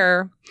the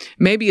air,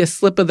 maybe a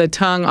slip of the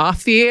tongue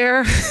off the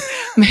air.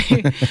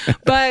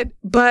 But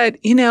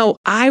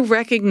I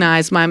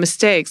recognize my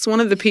mistakes. One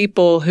of the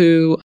people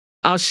who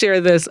I'll share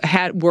this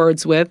had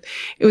words with,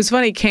 it was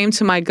funny, came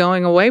to my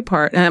going away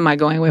party.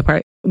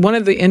 One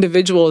of the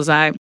individuals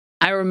I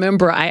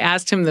remember I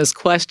asked him this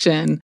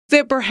question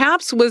that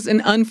perhaps was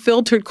an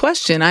unfiltered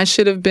question I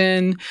should have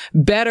been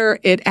better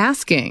at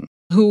asking,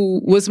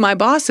 who was my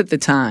boss at the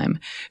time,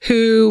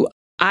 who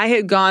I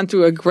had gone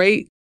through a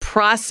great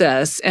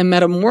process and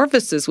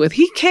metamorphosis with.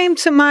 He came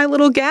to my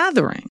little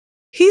gathering.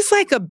 He's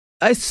like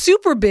a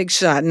super big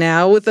shot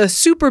now with a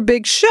super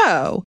big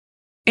show.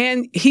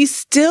 And he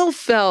still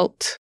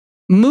felt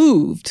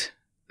moved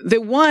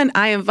that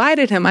I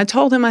invited him. I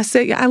told him, I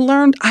said, I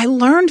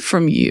learned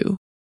from you.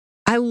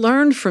 I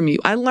learned from you.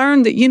 I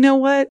learned that, you know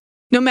what?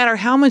 No matter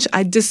how much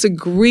I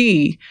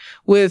disagree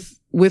with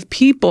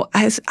people,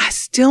 I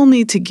still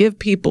need to give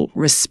people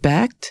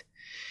respect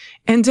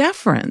and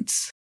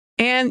deference.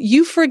 And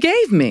you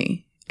forgave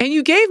me and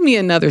you gave me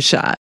another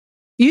shot.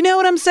 You know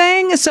what I'm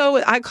saying?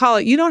 So I call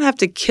it, you don't have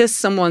to kiss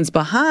someone's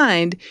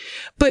behind,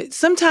 but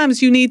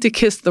sometimes you need to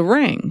kiss the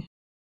ring.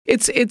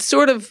 It's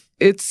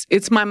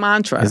my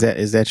mantra.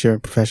 Is that your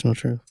professional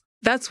truth?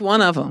 That's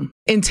one of them.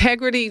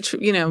 Integrity,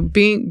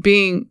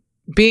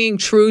 being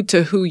true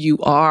to who you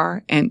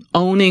are and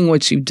owning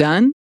what you've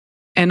done.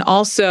 And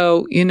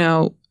also,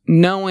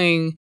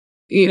 knowing,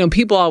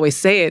 people always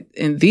say it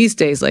in these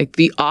days, like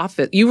the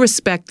office, you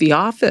respect the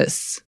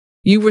office.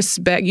 You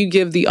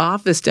give the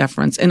office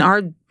deference. And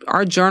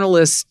our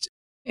journalists,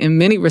 in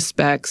many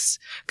respects,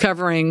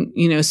 covering,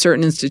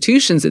 certain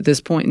institutions at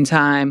this point in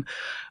time,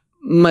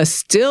 must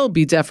still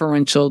be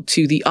deferential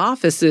to the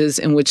offices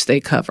in which they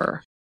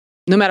cover,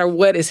 no matter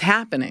what is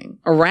happening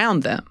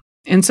around them.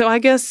 And so I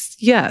guess,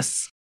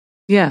 yes.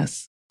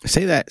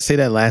 Say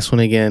that last one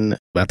again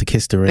about the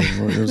kiss the ring.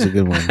 It was a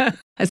good one.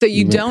 I said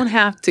you don't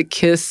have to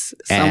kiss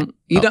some.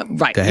 You don't.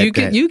 Right. Ahead,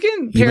 you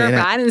can paraphrase.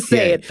 I didn't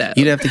say it though.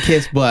 You don't have to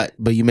kiss, but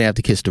you may have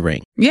to kiss the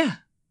ring. Yeah.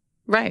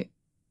 Right.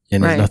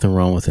 And there's nothing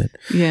wrong with it.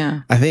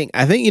 Yeah. I think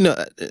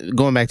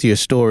going back to your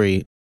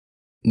story,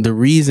 the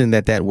reason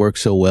that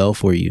works so well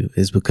for you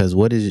is because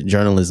what is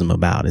journalism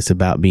about? It's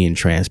about being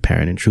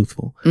transparent and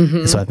truthful. Mm-hmm.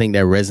 And so I think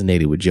that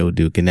resonated with Joe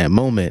Duke in that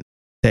moment,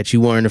 that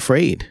you weren't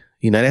afraid.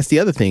 That's the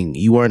other thing.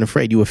 You weren't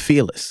afraid. You were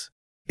fearless.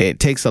 It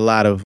takes a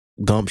lot of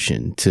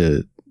gumption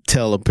to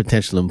tell a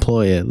potential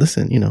employer,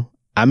 listen,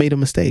 I made a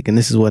mistake and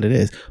this is what it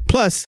is.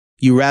 Plus,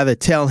 you rather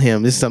tell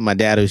him, this is something my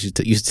dad used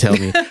to tell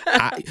me,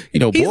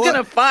 he's going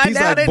to find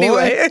out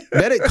anyway.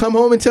 Better come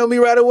home and tell me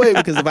right away,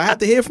 because if I have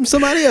to hear from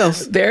somebody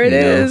else. There it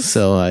is.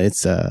 So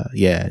it's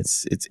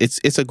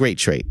a great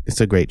trait. It's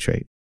a great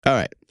trait. All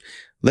right.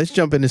 Let's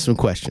jump into some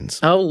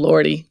questions. Oh,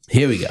 Lordy.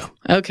 Here we go.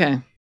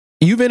 Okay.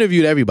 You've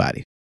interviewed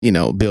everybody.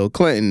 Bill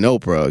Clinton,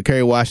 Oprah,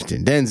 Kerry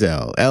Washington,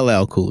 Denzel,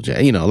 LL Cool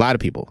J, a lot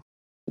of people.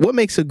 What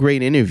makes a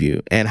great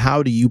interview, and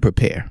how do you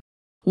prepare?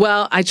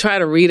 Well, I try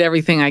to read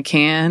everything I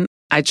can.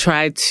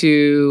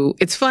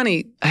 It's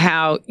funny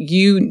how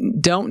you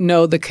don't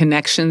know the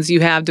connections you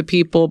have to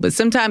people, but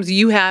sometimes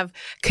you have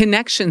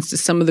connections to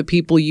some of the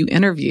people you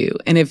interview.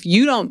 And if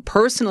you don't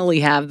personally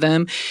have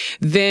them,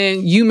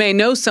 then you may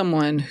know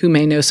someone who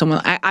may know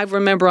someone. I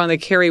remember on the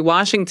Kerry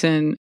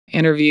Washington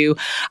interview,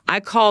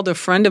 I called a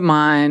friend of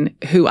mine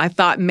who I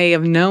thought may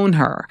have known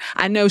her.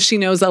 I know she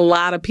knows a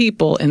lot of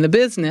people in the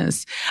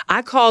business.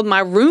 I called my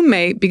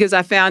roommate because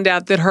I found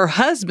out that her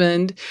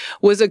husband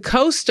was a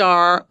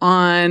co-star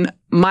on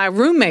my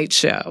roommate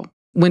show.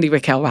 Wendy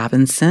Raquel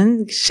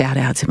Robinson, shout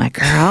out to my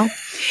girl.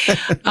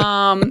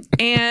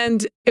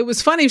 And it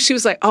was funny. She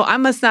was like, oh, I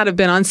must not have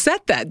been on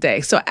set that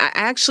day. So I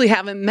actually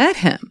haven't met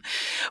him.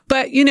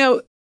 But,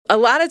 a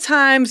lot of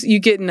times you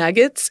get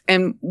nuggets,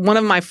 and one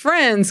of my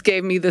friends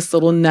gave me this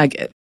little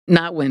nugget,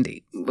 not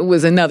Wendy, it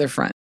was another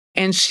friend.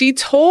 And she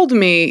told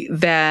me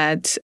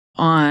that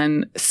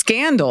on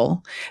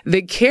Scandal,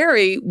 that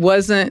Kerry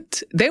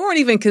they weren't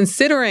even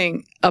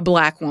considering a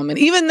Black woman,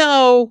 even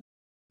though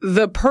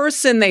the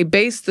person they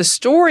based the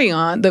story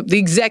on, the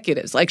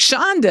executives, like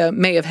Shonda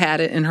may have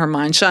had it in her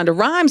mind, Shonda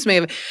Rhimes may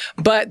have,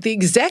 but the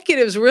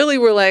executives really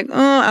were like,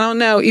 oh, I don't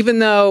know, even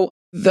though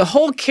the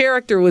whole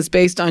character was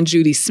based on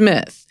Judy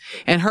Smith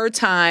and her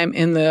time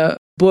in the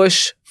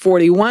Bush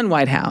 41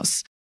 White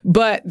House.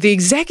 But the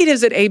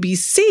executives at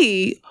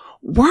ABC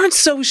weren't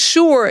so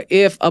sure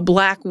if a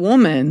Black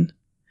woman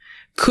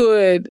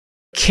could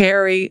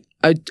carry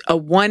a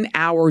 1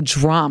 hour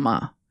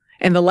drama.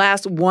 And the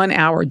last 1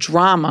 hour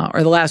drama,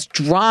 or the last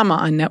drama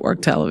on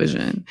network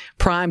television,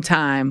 prime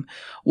time,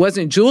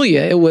 wasn't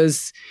Julia. It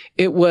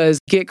was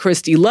Get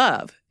Christy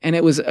Love. And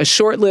it was a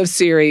short-lived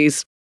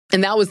series.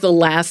 And that was the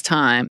last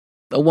time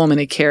a woman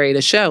had carried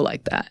a show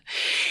like that.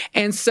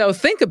 And so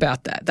think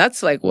about that.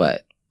 That's like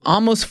what?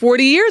 Almost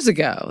 40 years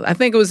ago. I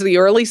think it was the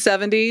early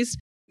 70s.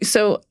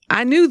 So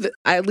I knew that,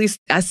 at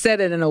least I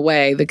said it in a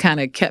way that kind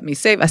of kept me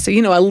safe. I said,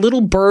 a little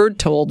bird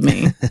told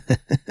me,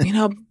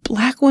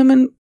 Black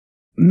women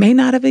may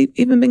not have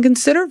even been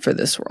considered for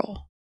this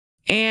role.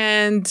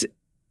 And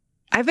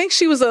I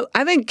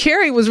think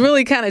Kerry was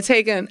really kind of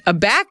taken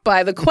aback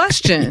by the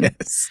question.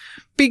 Yes.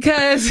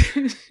 Because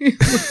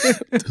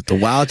the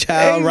wild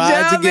child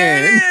rides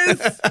again.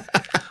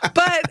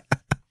 But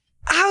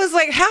I was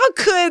like, how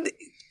could,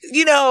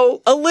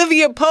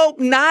 Olivia Pope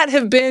not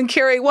have been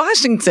Kerry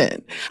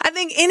Washington? I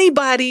think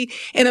anybody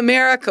in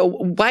America,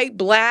 white,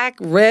 black,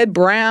 red,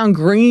 brown,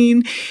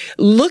 green,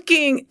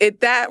 looking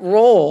at that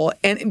role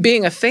and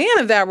being a fan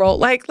of that role,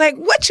 like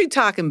what you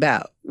talking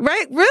about?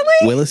 Right?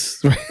 Really?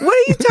 Willis? What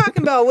are you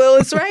talking about,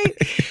 Willis? Right?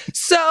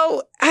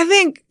 So I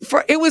think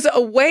it was a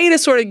way to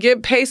sort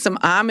of pay some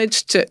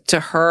homage to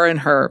her and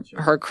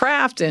her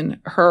craft and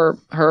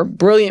her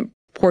brilliant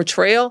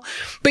portrayal.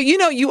 But,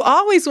 you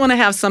always want to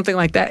have something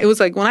like that. It was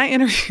like when I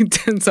interviewed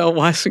Denzel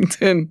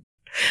Washington,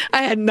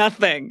 I had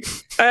nothing,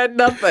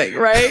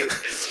 right?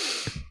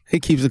 He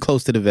keeps it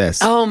close to the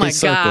vest. Oh my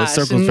gosh.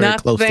 Circle's very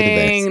close to the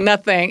vest.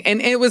 Nothing.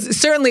 And it was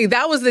certainly,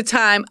 that was the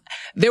time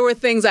there were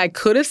things I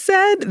could have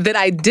said that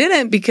I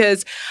didn't,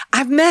 because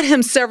I've met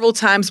him several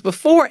times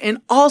before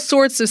in all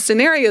sorts of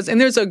scenarios.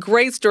 And there's a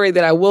great story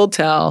that I will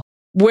tell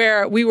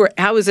where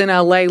I was in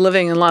LA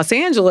living in Los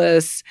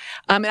Angeles.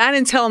 And I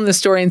didn't tell him the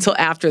story until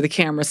after the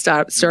camera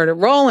started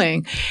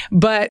rolling,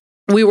 but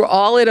we were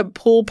all at a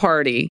pool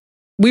party.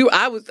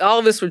 All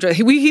of us were dressed.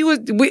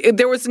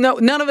 There was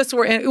none of us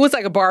were in, it was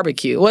like a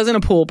barbecue. It wasn't a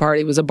pool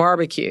party. It was a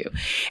barbecue.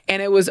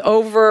 And it was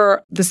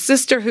over the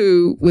sister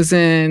who was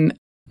in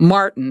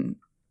Martin.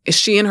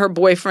 She and her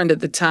boyfriend at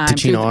the time.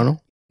 Tichina Arnold?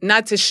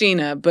 Not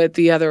Tichina, but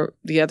the other.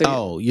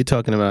 Oh, you're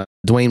talking about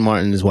Dwayne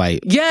Martin's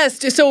wife. Yes.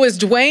 So it was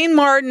Dwayne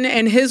Martin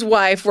and his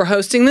wife were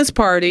hosting this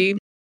party.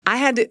 I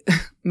had to,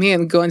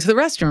 go into the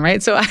restroom,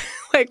 right? So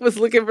I was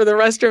looking for the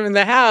restroom in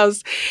the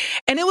house,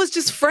 and it was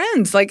just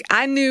friends. Like,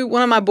 I knew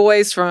one of my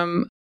boys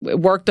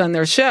worked on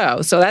their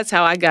show. So that's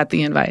how I got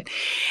the invite.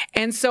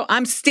 And so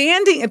I'm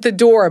standing at the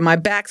door, my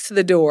back's to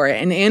the door,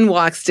 and in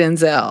walks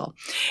Denzel.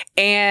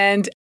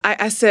 And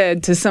I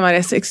said to somebody,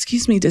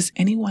 excuse me, does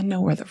anyone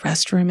know where the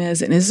restroom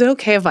is? And is it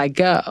okay if I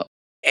go?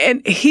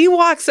 And he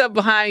walks up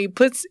behind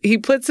me, he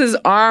puts his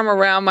arm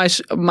around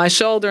my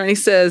shoulder, and he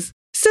says,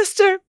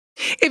 sister,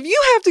 if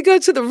you have to go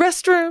to the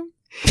restroom,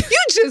 you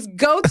just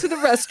go to the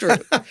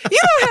restroom. You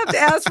don't have to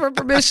ask for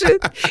permission.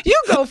 You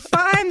go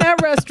find that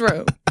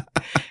restroom.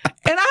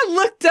 And I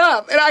looked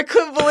up and I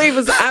couldn't believe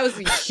I was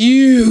a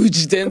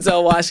huge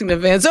Denzel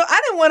Washington fan. So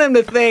I didn't want him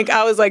to think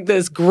I was like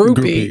this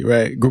groupie.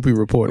 Right. Groupie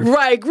reporter.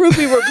 Right.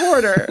 Groupie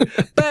reporter.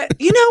 But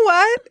you know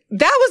what?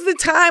 That was the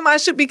time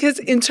because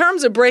in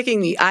terms of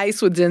breaking the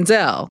ice with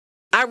Denzel,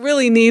 I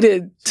really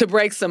needed to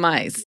break some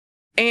ice.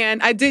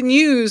 And I didn't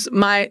use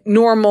my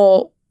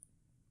normal,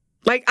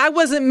 I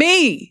wasn't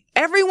me.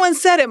 Everyone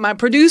said it. My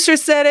producer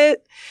said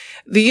it.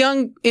 The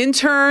young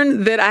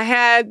intern that I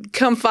had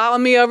come follow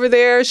me over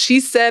there, she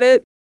said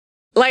it.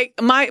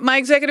 My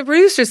executive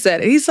producer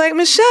said it. He's like,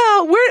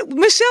 Michelle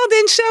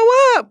didn't show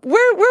up.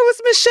 Where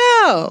was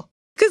Michelle?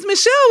 Because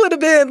Michelle would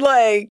have been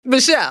like,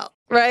 Michelle,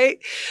 right?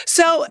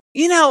 So,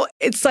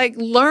 it's like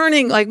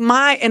learning,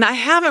 and I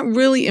haven't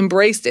really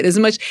embraced it as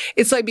much.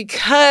 It's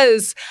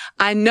because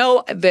I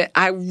know that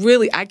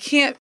I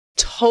can't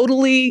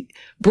totally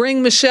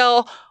bring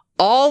Michelle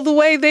all the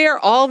way there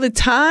all the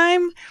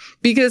time,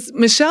 because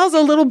Michelle's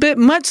a little bit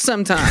much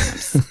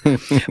sometimes.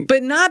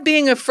 But not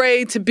being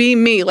afraid to be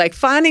me,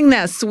 finding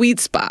that sweet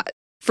spot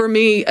for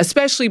me,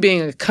 especially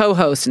being a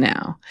co-host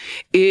now,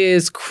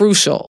 is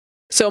crucial.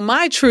 So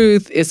my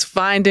truth is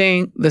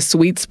finding the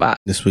sweet spot.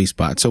 The sweet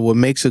spot. So what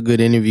makes a good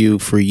interview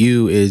for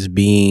you is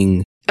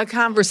being a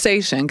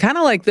conversation, kind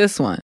of like this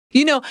one.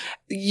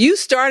 You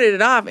started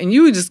it off and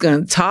you were just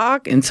going to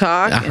talk and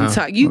talk and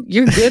talk.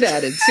 You're good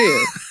at it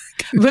too.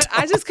 But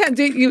I just kind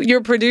of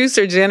your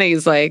producer,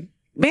 Jenny's like,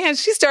 man,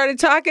 she started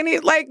talking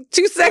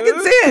 2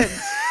 seconds in.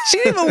 She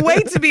didn't even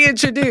wait to be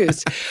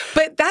introduced.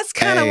 But that's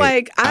kind of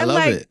I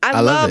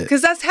love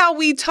because that's how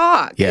we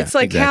talk. Yeah, it's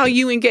exactly how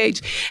you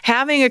engage.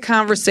 Having a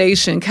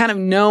conversation, kind of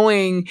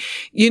knowing,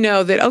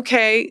 that,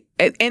 okay,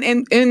 and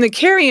in the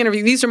Carrie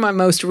interview, these are my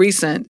most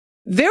recent.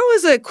 There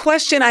was a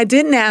question I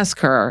didn't ask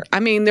her. I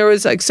mean, there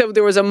was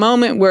a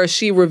moment where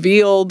she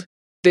revealed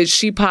that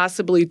she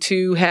possibly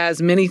too has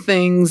many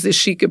things that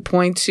she could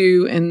point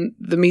to in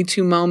the Me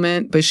Too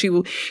moment. But she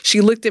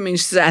looked at me and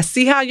she said, I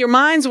see how your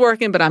mind's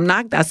working, but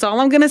that's all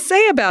I'm going to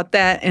say about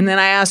that. And then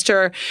I asked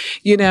her,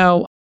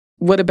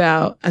 what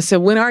about, I said,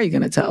 when are you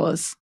going to tell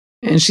us?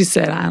 And she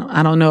said,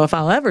 I don't know if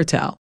I'll ever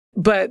tell.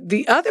 But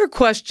the other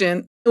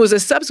question, it was a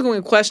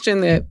subsequent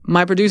question that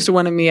my producer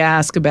wanted me to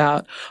ask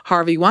about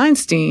Harvey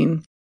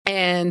Weinstein.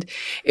 And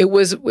it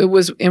was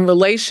in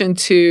relation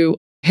to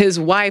his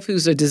wife,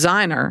 who's a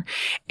designer,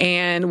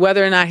 and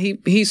whether or not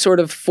he sort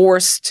of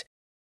forced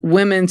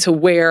women to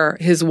wear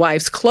his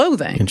wife's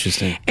clothing.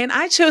 Interesting. And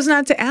I chose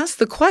not to ask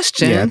the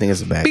question. Yeah, I think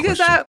it's a bad question.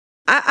 Because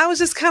I was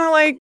just kind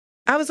of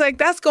I was like,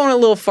 that's going a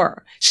little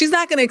far. She's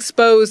not going to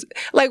expose,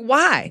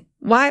 why?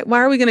 Why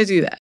are we going to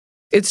do that?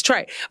 It's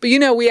trite. But,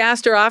 we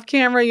asked her off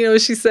camera,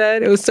 what she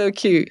said? It was so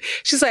cute.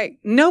 She's like,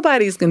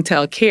 nobody's going to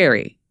tell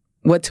Carrie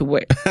what to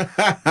wear.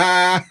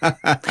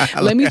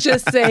 Let me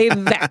just say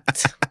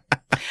that.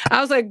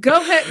 I was like,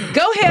 go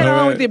ahead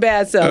on with your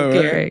bad self,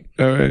 Carrie.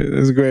 All right.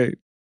 That's great.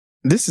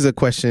 This is a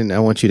question I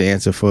want you to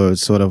answer for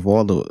sort of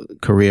all the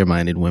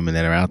career-minded women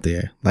that are out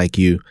there. Like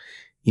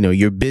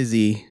you're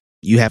busy.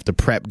 You have to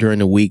prep during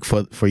the week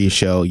for your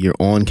show. You're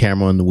on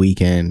camera on the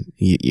weekend.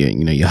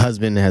 Your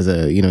husband has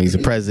he's a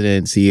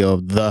president, CEO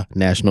of the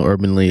National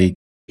Urban League.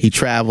 He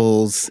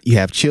travels. You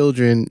have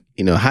children.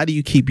 How do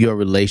you keep your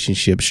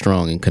relationship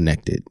strong and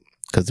connected?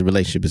 Because the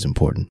relationship is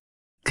important.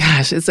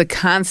 Gosh, it's a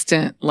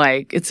constant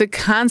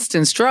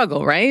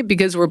struggle, right?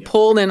 Because we're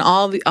pulled in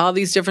all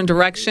these different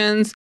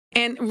directions,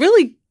 and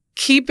really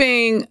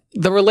keeping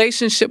the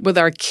relationship with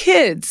our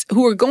kids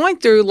who are going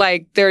through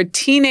their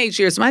teenage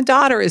years. My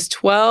daughter is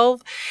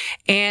 12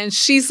 and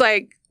she's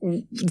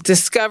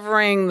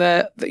discovering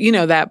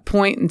that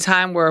point in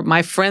time where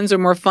my friends are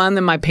more fun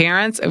than my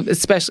parents,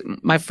 especially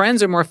my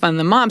friends are more fun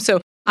than mom. So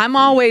I'm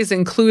always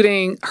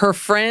including her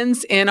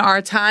friends in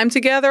our time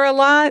together a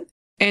lot.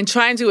 And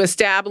trying to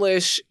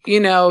establish,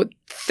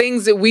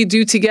 things that we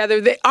do together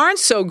that aren't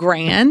so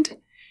grand,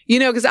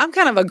 because I'm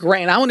kind of a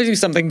grand. I want to do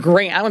something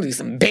grand. I want to do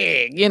something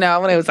big,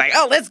 when it was like,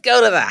 oh, let's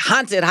go to the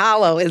Haunted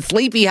Hollow and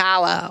Sleepy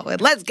Hollow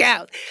and let's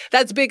go.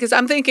 That's big because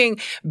I'm thinking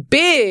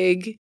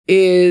big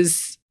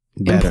is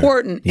better.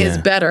 Important, is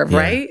better,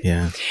 right?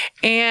 Yeah.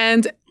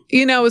 And,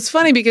 it's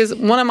funny because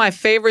one of my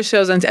favorite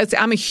shows,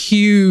 I'm a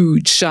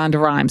huge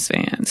Shonda Rhimes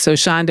fan. So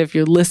Shonda, if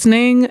you're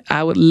listening,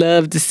 I would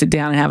love to sit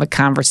down and have a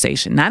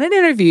conversation, not an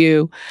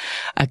interview,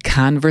 a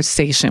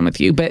conversation with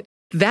you. But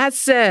that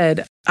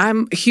said,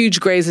 I'm a huge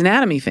Grey's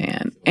Anatomy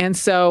fan. And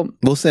so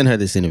we'll send her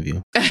this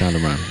interview,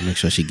 Shonda Rhimes, make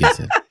sure she gets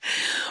it.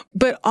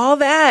 But all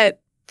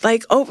that,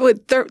 like over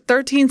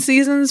 13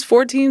 seasons,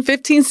 14,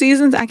 15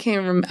 seasons, I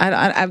can't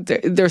remember.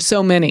 There's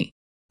so many.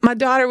 My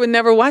daughter would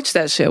never watch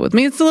that show with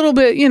me. It's a little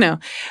bit,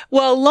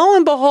 Well, lo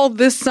and behold,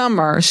 this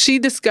summer, she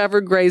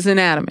discovered Grey's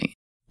Anatomy.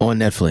 On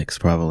Netflix,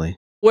 probably.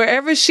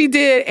 Wherever she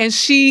did, and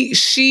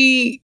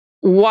she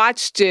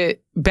watched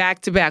it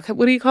back to back.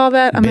 What do you call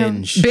that?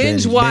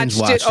 Binge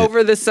watched it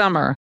over the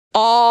summer.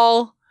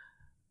 All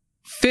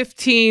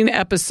 15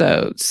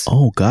 episodes.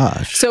 Oh,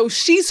 gosh. So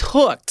she's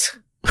hooked,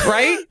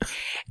 right?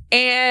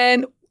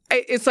 And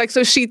it's like,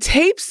 so she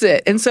tapes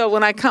it. And so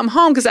when I come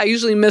home, because I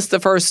usually miss the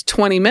first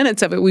 20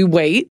 minutes of it, we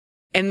wait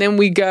and then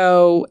we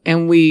go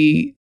and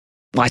we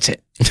watch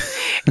it.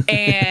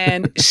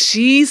 And this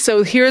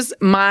is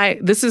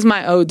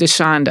my ode to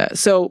Shonda.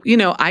 So,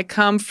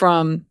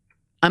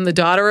 I'm the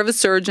daughter of a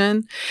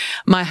surgeon.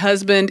 My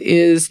husband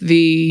is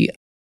the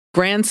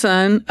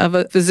grandson of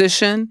a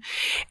physician.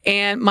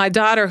 And my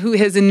daughter, who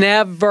has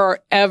never,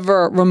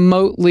 ever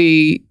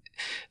remotely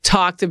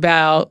talked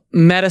about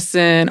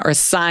medicine or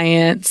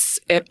science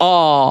at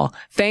all,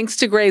 thanks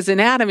to Grey's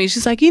Anatomy,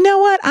 she's like, you know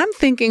what? I'm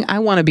thinking I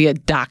want to be a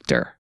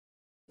doctor.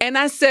 And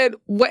I said,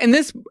 and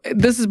this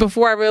is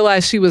before I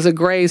realized she was a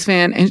Grey's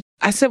fan. And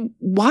I said,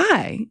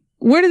 why?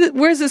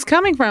 Where's this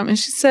coming from? And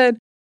she said,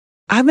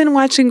 I've been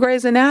watching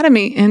Grey's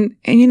Anatomy, and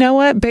you know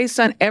what? Based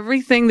on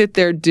everything that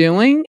they're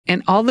doing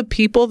and all the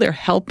people they're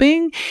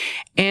helping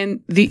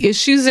and the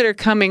issues that are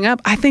coming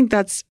up, I think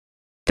that's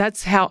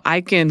how I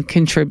can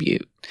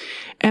contribute.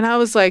 And I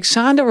was like,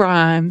 Shonda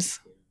Rhimes,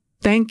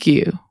 thank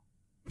you.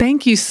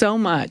 Thank you so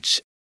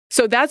much.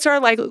 So that's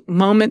our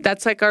moment.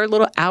 That's like our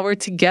little hour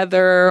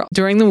together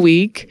during the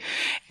week.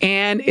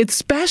 And it's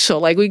special.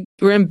 Like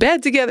we're in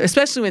bed together,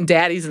 especially when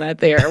Daddy's not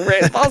there.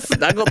 We're all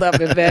snuggled up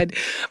in bed.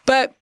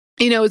 But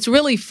it's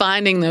really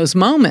finding those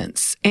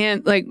moments.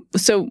 And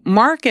so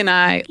Mark and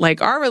I,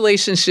 our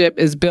relationship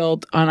is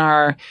built on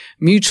our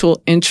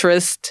mutual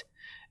interest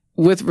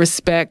with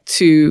respect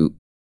to,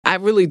 I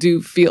really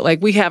do feel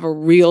like we have a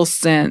real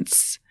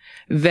sense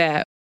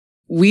that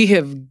we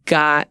have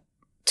got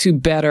to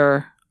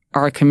better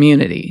our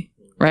community,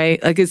 right?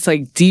 It's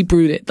deep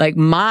rooted.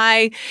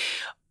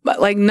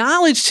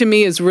 Knowledge to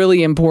me is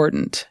really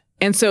important.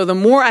 And so the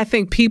more I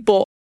think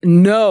people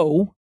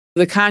know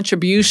the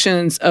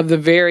contributions of the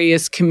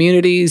various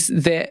communities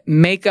that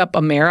make up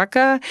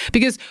America,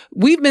 because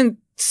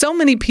so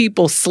many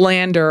people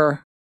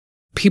slander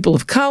people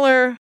of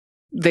color.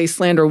 They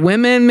slander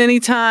women many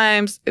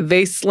times.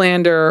 They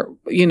slander,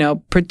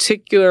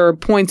 particular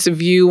points of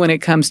view when it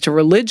comes to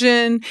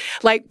religion.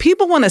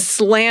 People want to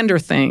slander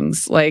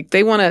things.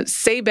 They want to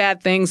say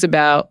bad things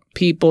about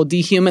people,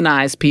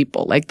 dehumanize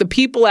people. The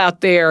people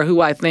out there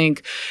who I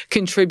think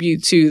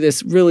contribute to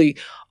this really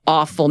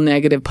awful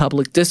negative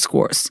public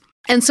discourse.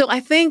 And so I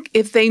think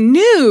if they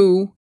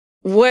knew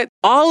what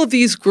all of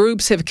these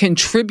groups have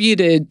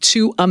contributed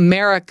to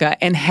America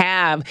and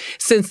have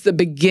since the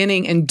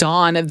beginning and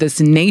dawn of this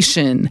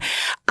nation,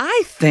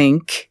 I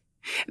think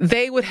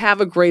they would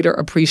have a greater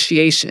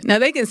appreciation. Now,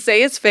 they can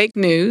say it's fake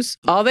news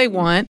all they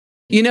want,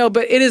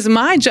 but it is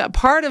my job.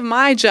 Part of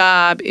my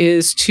job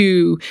is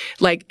to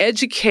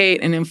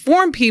educate and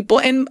inform people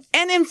and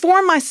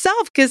inform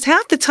myself, because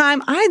half the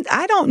time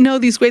I don't know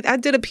these great. I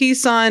did a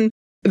piece on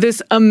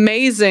this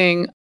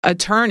amazing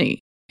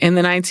attorney in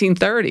the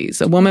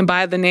 1930s, a woman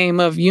by the name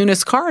of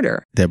Eunice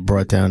Carter. That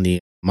brought down the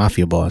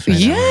mafia boss. Right?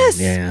 Yes.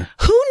 Now. Yeah.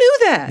 Who knew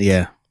that?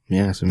 Yeah.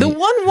 Yeah. The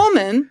one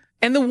woman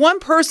and the one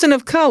person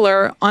of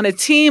color on a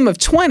team of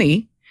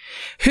 20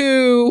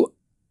 who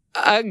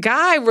a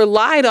guy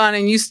relied on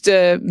and used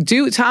to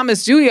do.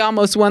 Thomas Dewey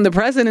almost won the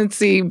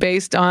presidency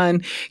based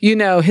on,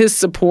 his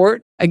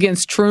support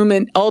against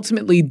Truman.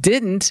 Ultimately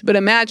didn't. But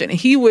imagine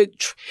he would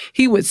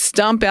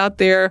stump out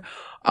there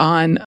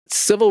on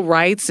civil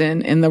rights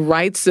and the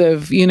rights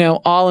of,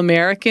 all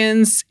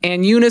Americans.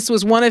 And Eunice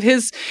was one of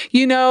his,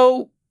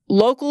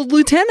 local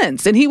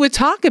lieutenants, and he would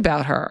talk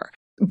about her.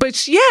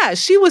 But yeah,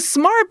 she was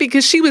smart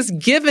because she was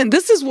given,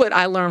 this is what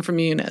I learned from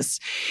Eunice.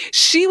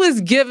 She was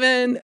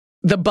given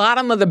the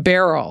bottom of the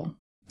barrel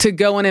to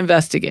go and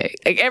investigate.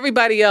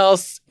 Everybody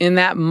else in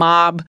that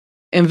mob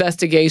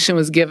investigation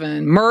was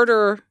given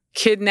murder,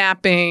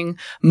 kidnapping,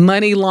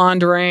 money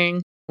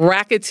laundering,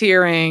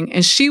 racketeering,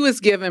 and she was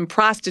given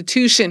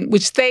prostitution,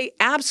 which they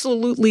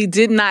absolutely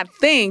did not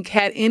think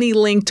had any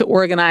link to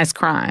organized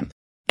crime.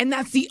 And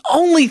that's the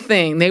only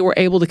thing they were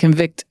able to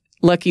convict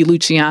Lucky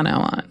Luciano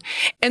on.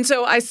 And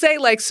so I say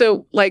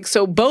so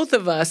both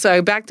of us,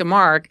 so back to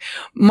Mark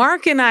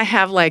and I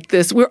have like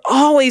this, we're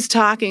always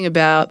talking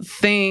about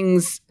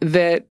things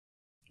that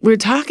we're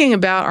talking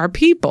about our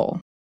people,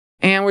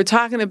 and we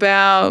talk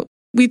about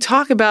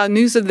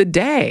news of the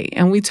day,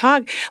 and we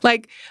talk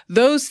like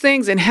those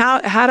things, and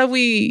how do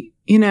we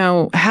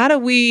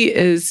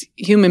as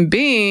human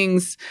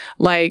beings,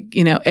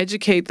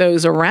 educate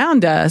those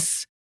around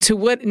us to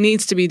what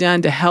needs to be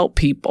done to help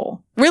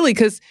people, really,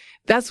 because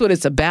that's what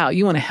it's about.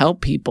 You want to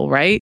help people,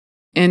 right?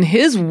 And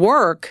his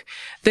work,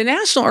 the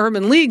National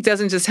Urban League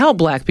doesn't just help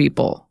Black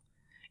people.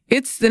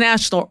 It's the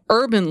National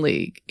Urban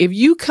League. If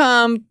you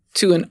come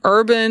to an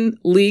urban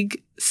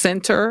league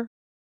center,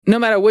 no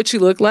matter what you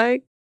look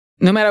like,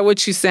 no matter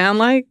what you sound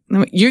like,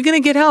 you're going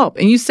to get help.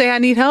 And you say, I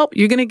need help,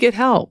 you're going to get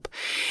help.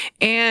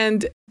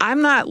 And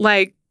I'm not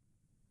like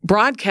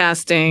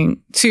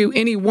broadcasting to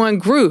any one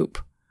group.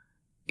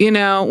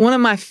 One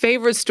of my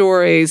favorite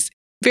stories,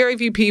 very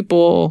few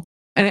people,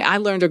 and I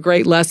learned a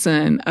great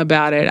lesson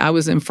about it. I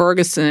was in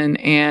Ferguson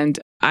and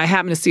I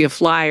happened to see a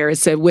flyer. It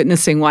said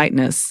Witnessing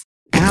Whiteness.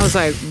 And I was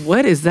like,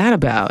 what is that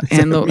about?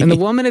 And the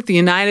woman at the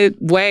United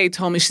Way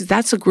told me,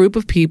 that's a group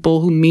of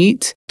people who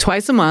meet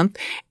twice a month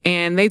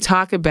and they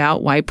talk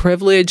about white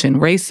privilege and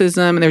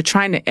racism, and they're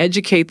trying to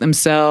educate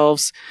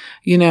themselves,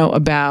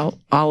 about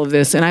all of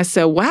this. And I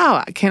said,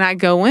 wow, can I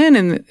go in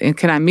and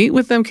can I meet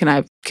with them? Can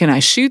I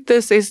shoot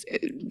this?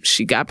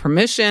 She got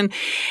permission.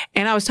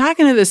 And I was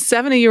talking to this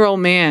 70-year-old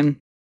man.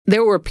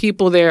 There were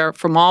people there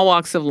from all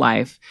walks of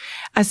life.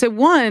 I said,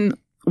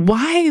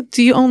 why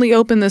do you only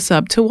open this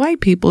up to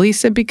white people? He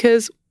said,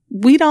 because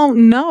we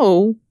don't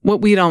know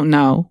what we don't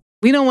know.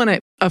 We don't want to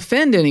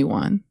offend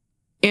anyone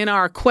in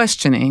our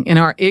questioning, in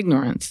our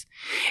ignorance.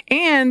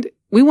 And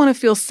we want to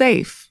feel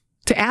safe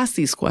to ask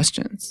these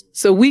questions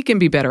so we can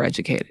be better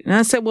educated. And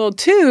I said, what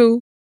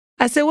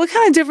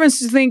kind of difference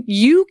do you think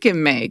you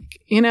can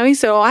make? He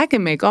said, I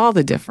can make all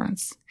the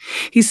difference.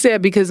 He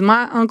said, because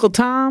my Uncle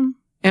Tom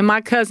and my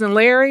cousin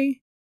Larry,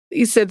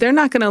 he said, they're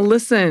not going to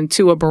listen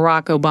to a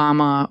Barack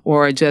Obama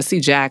or a Jesse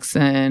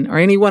Jackson or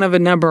any one of a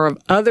number of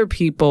other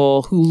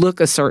people who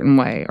look a certain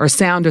way or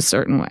sound a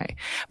certain way.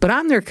 But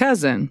I'm their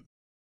cousin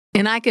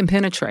and I can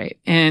penetrate.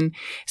 And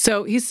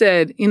so he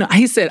said,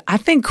 I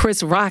think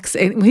Chris Rock's,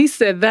 and when he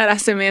said that, I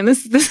said, man,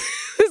 this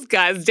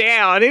guy's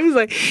down.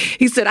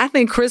 He said, I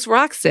think Chris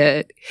Rock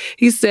said,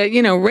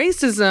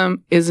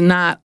 racism is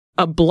not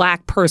a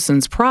Black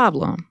person's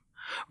problem.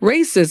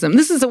 Racism,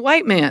 this is a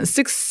white man,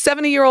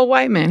 70-year-old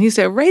white man. He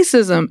said,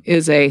 racism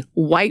is a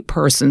white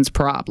person's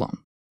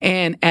problem.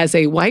 And as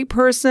a white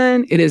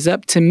person, it is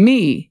up to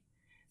me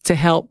to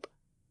help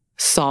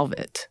solve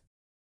it.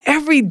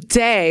 Every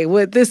day,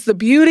 the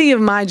beauty of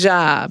my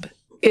job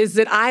is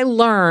that I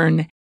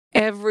learn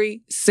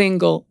every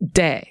single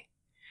day.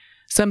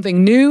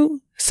 Something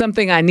new,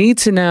 something I need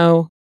to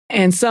know,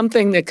 and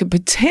something that could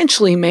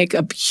potentially make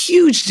a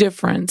huge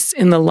difference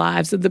in the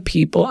lives of the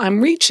people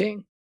I'm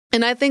reaching.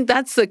 And I think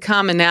that's the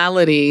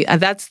commonality.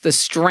 That's the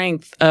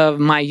strength of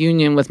my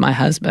union with my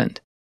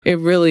husband. It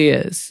really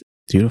is.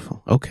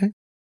 Beautiful. Okay.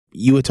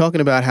 You were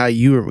talking about how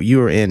you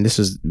were in, this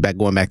was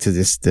going back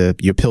to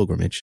your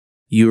pilgrimage.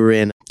 You were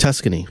in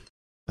Tuscany.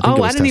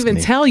 I didn't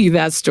even tell you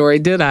that story,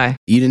 did I?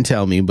 You didn't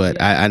tell me,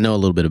 but I know a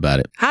little bit about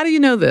it. How do you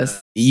know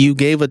this? You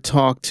gave a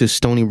talk to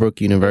Stony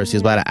Brook University. It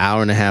was about an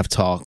hour and a half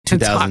talk,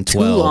 2012.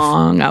 Too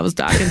long. I was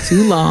talking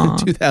too long.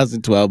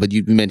 2012, but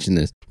you mentioned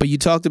this. But you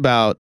talked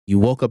about you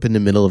woke up in the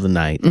middle of the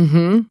night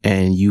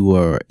and you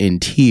were in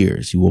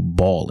tears. You were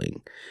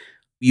bawling.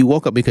 You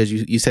woke up because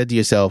you said to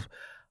yourself,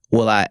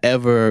 will I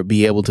ever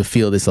be able to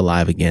feel this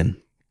alive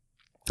again?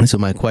 And so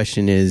my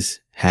question is,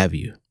 have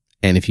you?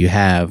 And if you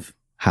have,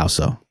 how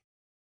so?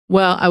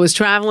 Well, I was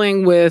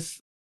traveling with,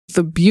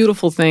 the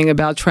beautiful thing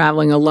about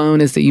traveling alone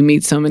is that you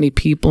meet so many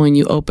people and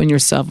you open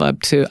yourself up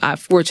to,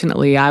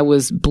 fortunately, I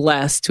was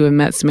blessed to have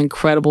met some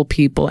incredible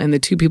people. And the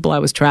two people I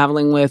was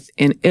traveling with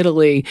in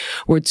Italy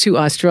were two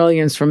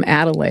Australians from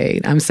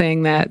Adelaide. I'm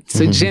saying that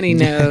so Jenny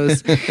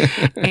knows.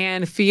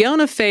 And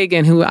Fiona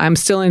Fagan, who I'm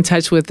still in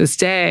touch with this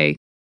day,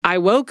 I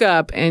woke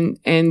up and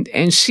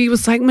she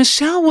was like,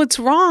 Michelle, what's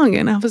wrong?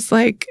 And I was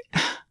like,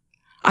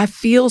 I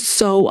feel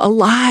so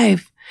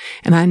alive.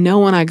 And I know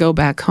when I go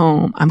back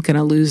home, I'm going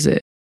to lose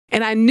it.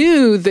 And I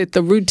knew that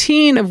the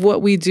routine of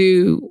what we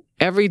do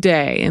every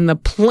day and the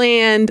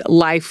planned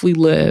life we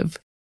live,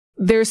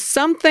 there's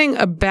something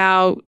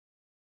about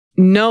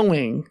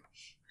knowing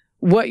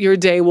what your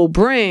day will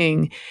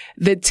bring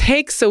that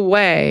takes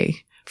away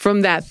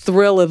from that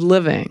thrill of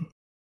living.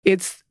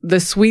 It's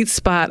the sweet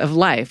spot of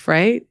life,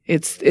 right?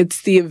 It's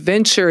the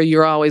adventure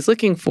you're always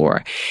looking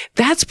for.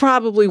 That's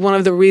probably one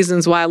of the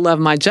reasons why I love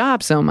my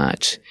job so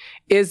much,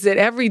 is that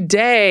every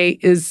day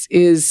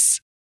is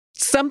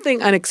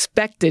something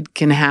unexpected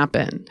can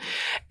happen.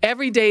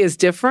 Every day is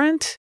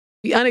different.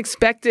 The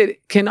unexpected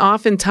can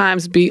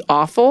oftentimes be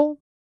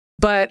awful,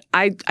 but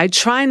I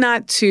try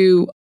not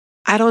to,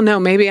 I don't know,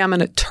 maybe I'm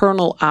an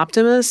eternal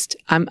optimist.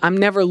 I'm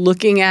never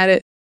looking at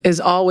it as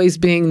always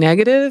being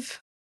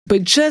negative,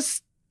 but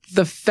just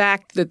the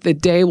fact that the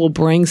day will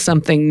bring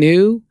something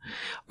new,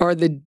 or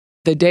the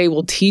day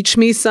will teach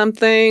me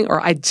something,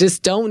 or I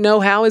just don't know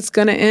how it's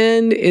going to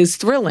end, is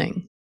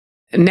thrilling.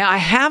 Now, I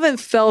haven't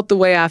felt the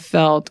way I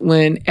felt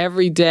when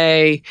every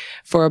day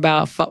for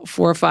about 4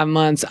 or 5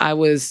 months, I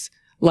was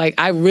like,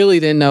 I really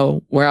didn't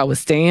know where I was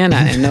staying.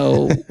 I didn't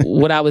know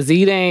what I was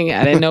eating.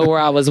 I didn't know where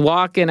I was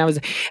walking.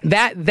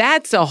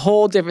 That's a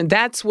whole different,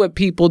 that's what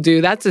people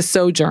do. That's a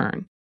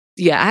sojourn.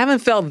 Yeah, I haven't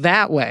felt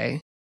that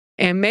way.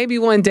 And maybe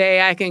one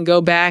day I can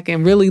go back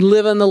and really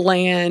live on the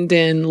land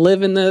and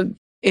live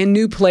in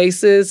new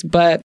places.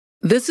 But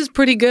this is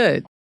pretty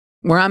good.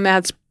 Where I'm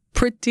at's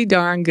pretty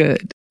darn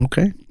good.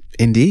 Okay.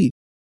 Indeed.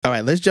 All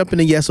right, let's jump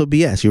into Yes or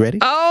BS. You ready?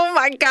 Oh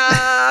my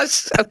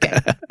gosh. Okay.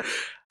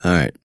 All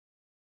right.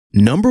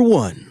 Number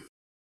 1.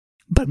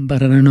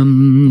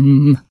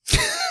 I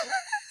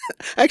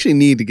actually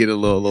need to get a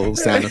little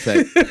sound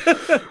effect.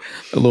 A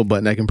little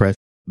button I can press.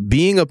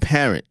 Being a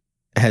parent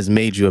has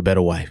made you a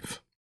better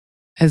wife.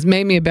 Has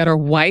made me a better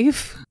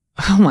wife?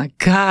 Oh my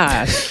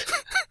gosh.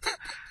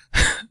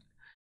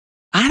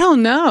 I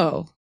don't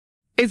know.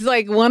 It's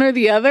like one or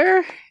the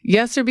other?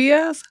 Yes or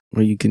BS?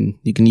 Or you can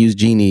use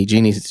Jeannie.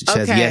 Jeannie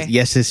says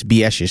yes is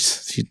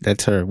BS.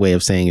 That's her way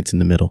of saying it's in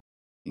the middle.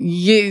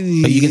 Yeah.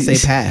 Or you can say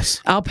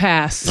pass. I'll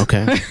pass.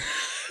 Okay.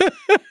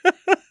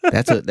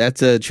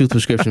 That's a truth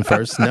prescription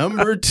first.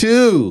 Number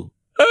 2.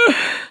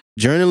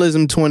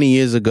 Journalism 20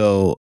 years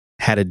ago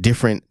had a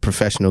different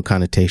professional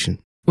connotation.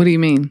 What do you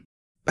mean?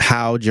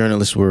 How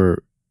journalists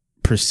were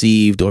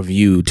perceived or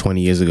viewed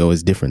 20 years ago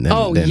is different than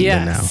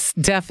now.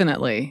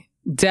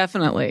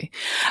 Definitely.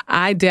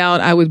 I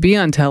doubt I would be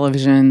on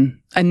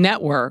television, a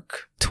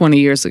network, 20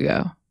 years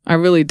ago. I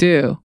really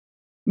do.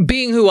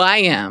 Being who I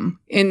am,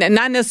 and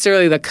not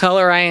necessarily the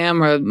color I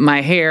am or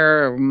my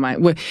hair,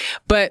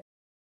 but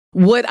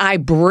what I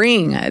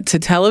bring to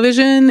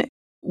television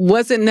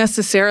wasn't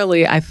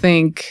necessarily, I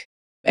think,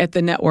 at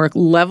the network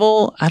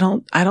level.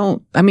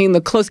 I mean,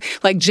 the close,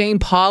 like Jane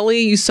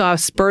Pauley, you saw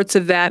spurts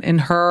of that in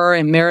her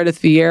and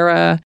Meredith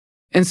Vieira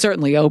and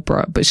certainly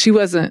Oprah, but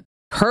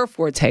her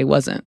forte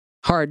wasn't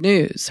hard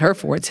news. Her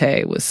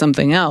forte was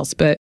something else.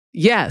 But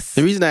yes.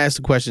 The reason I asked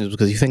the question is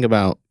because you think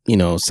about,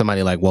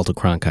 somebody like Walter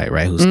Cronkite,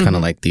 right? Who's kind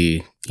of like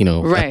the,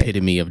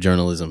 epitome of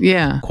journalism,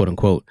 quote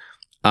unquote.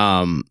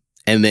 And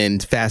then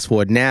fast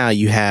forward now,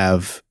 you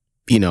have,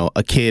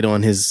 a kid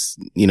on his,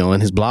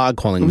 in his blog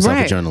calling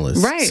himself a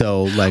journalist. Right.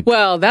 So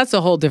well, that's a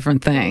whole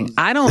different thing.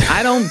 I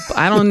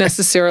don't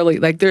necessarily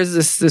like, there's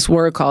this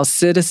word called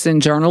citizen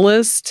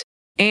journalist.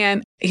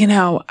 And,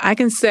 I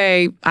can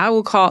say, I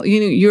will call,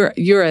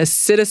 you're a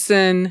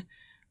citizen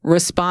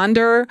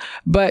responder,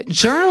 but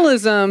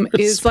journalism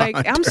is like,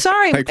 I'm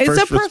sorry,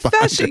 it's a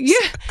profession.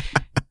 Yeah.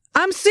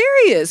 I'm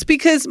serious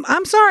because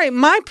I'm sorry,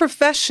 my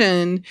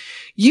profession,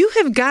 you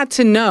have got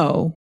to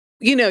know,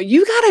 you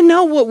got to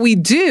know what we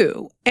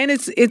do. And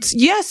it's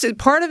yes,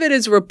 part of it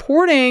is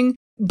reporting,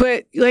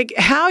 but like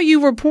how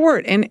you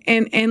report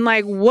and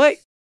like what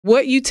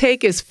you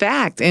take as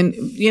fact and,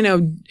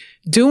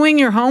 doing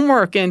your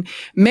homework and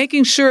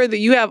making sure that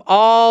you have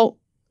all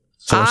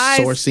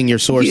sourcing your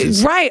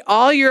sources. Right.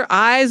 All your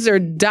I's are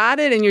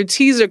dotted and your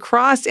T's are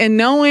crossed, and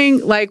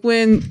knowing like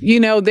when,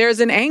 there's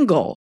an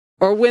angle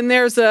or when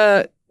there's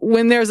a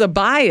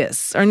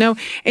bias or no.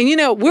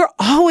 And, we're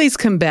always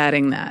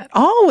combating that.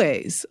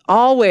 Always.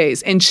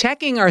 And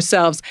checking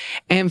ourselves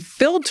and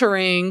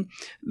filtering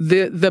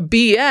the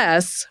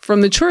BS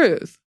from the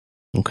truth.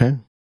 Okay.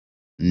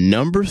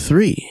 Number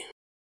 3.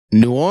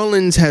 New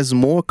Orleans has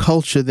more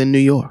culture than New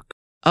York.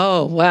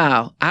 Oh,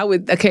 wow.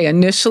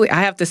 Initially,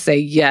 I have to say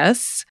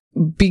yes,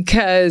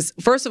 because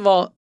first of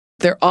all,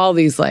 there are all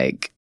these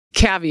like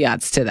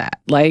caveats to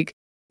that, like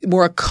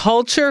more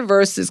culture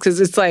versus,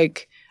 because it's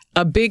like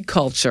a big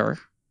culture.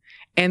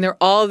 And there are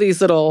all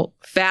these little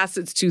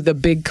facets to the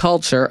big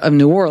culture of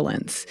New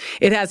Orleans.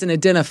 It has an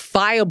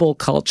identifiable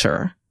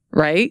culture,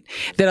 right?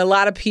 That a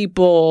lot of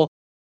people,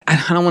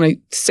 I don't want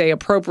to say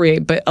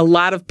appropriate, but a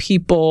lot of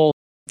people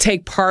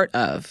take part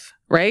of,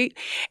 right?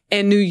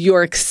 And New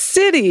York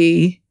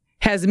City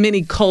has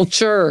many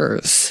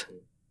cultures.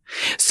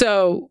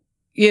 So,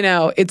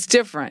 it's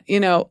different.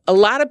 A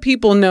lot of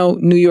people know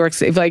New York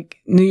City. If like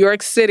New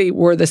York City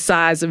were the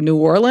size of New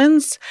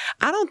Orleans,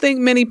 I don't think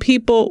many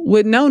people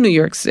would know New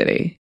York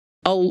City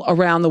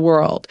around the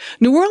world.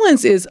 New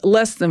Orleans is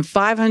less than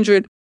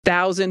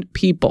 500,000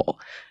 people.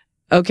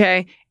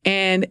 Okay.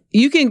 And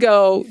you can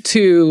go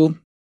to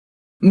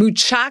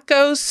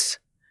Machakos,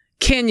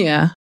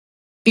 Kenya.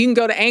 You can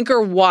go to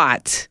Angkor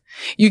Wat.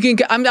 You can.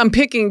 I'm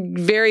picking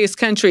various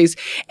countries,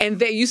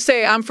 and you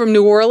say I'm from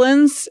New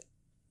Orleans,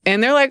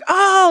 and they're like,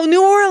 "Oh,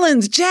 New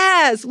Orleans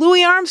jazz,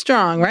 Louis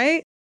Armstrong,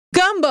 right?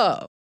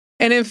 Gumbo."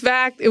 And in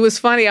fact, it was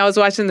funny. I was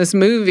watching this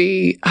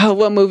movie. Oh,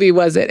 what movie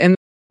was it? And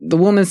the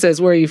woman says,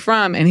 "Where are you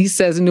from?" And he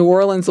says, "New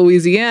Orleans,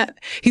 Louisiana."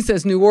 He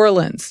says, "New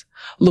Orleans,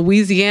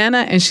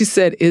 Louisiana," and she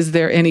said, "Is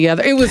there any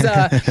other?" It was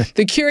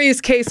The Curious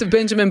Case of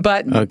Benjamin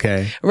Button.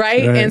 Okay,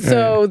 right. And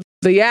so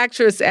the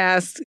actress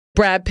asked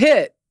Brad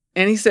Pitt,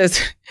 and he says,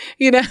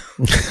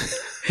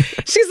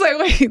 She's like,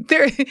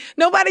 wait,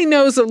 nobody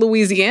knows of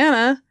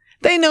Louisiana.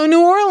 They know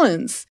New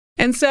Orleans.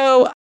 And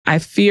so I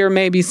fear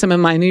maybe some of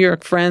my New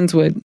York friends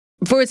would,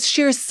 for its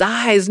sheer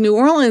size, New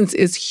Orleans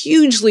is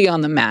hugely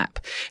on the map.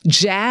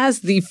 Jazz,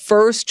 the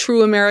first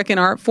true American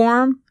art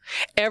form,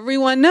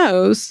 everyone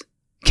knows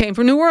came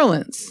from New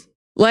Orleans.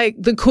 Like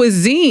the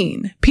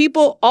cuisine,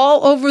 people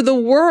all over the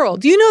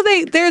world. You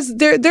know,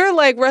 there are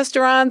like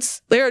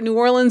restaurants, there are New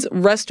Orleans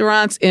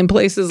restaurants in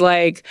places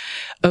like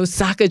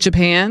Osaka,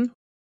 Japan.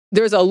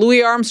 There's a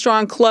Louis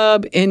Armstrong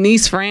club in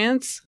Nice,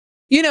 France.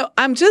 You know,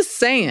 I'm just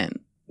saying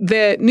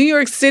that New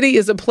York City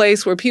is a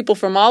place where people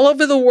from all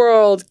over the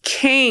world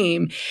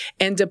came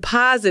and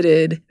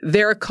deposited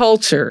their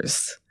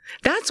cultures.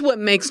 That's what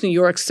makes New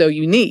York so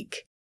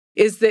unique.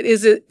 It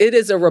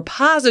is a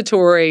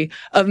repository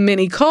of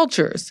many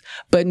cultures.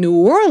 But New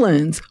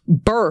Orleans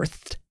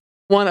birthed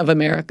one of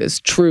America's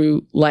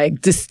true,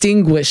 like,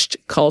 distinguished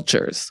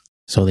cultures.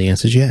 So the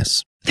answer is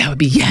yes. That would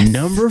be yes.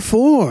 Number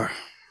 4.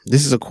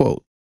 This is a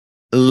quote.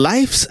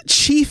 Life's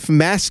chief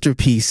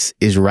masterpiece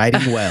is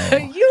writing well.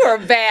 You are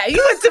bad.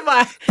 You went to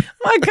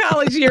my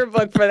college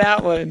yearbook for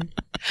that one.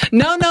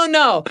 No.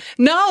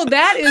 No,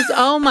 that is,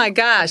 oh my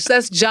gosh,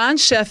 that's John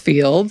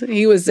Sheffield.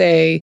 He was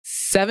a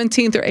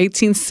 17th or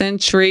 18th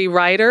century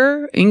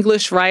writer,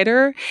 English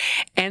writer.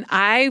 And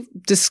I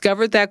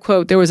discovered that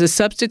quote. There was a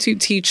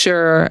substitute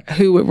teacher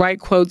who would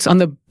write quotes on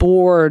the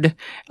board,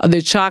 on the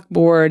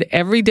chalkboard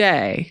every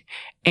day.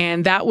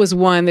 And that was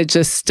one that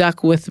just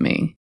stuck with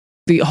me.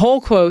 The whole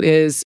quote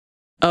is,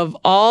 of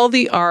all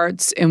the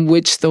arts in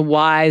which the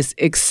wise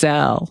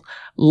excel,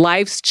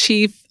 life's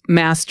chief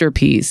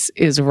masterpiece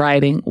is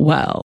writing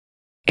well.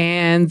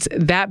 And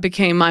that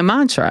became my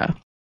mantra.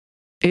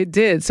 It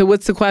did. So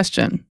what's the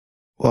question?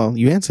 Well,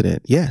 you answered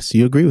it. Yes,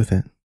 you agree with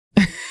it.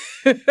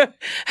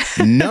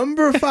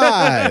 Number 5.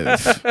 I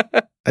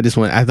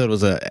thought it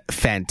was a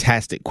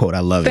fantastic quote.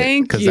 I love it.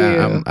 Thank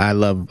you. I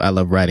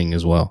love writing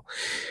as well.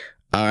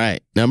 All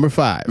right. Number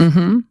 5.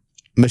 Mm-hmm.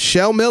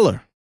 Michelle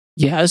Miller.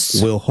 Yes.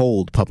 Will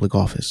hold public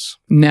office.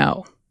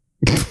 No.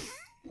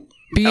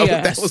 BS.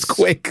 That was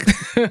quick.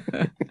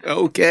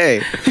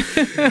 Okay.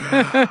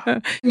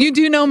 You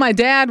do know my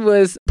dad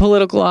was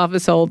political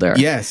office holder.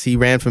 Yes, he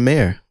ran for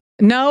mayor.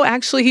 No,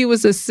 actually, he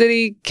was a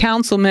city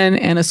councilman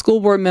and a school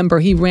board member.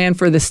 He ran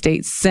for the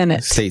state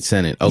senate. State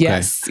senate. Okay.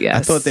 Yes. I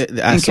thought that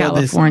I saw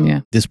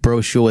California. This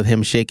brochure with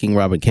him shaking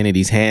Robert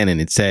Kennedy's hand,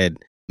 and it said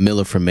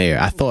Miller for mayor.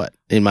 I thought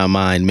in my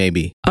mind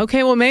maybe.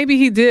 Okay, well, maybe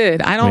he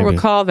did. I don't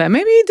recall that.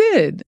 Maybe he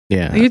did.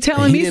 Yeah. You're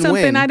telling me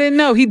something I didn't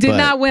know. He did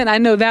not win. I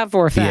know that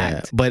for a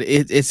fact. Yeah, but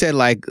it said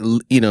like,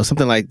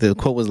 something like the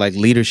quote was like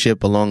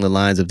leadership along the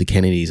lines of the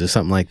Kennedys or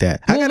something like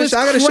that. I gotta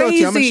show it to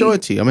you. I'm going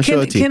to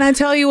show it to you. Can I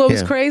tell you what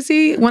was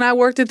crazy? When I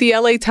worked at the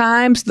LA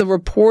Times, the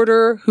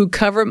reporter who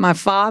covered my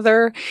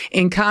father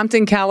in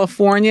Compton,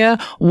 California,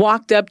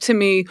 walked up to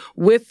me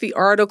with the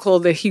article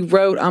that he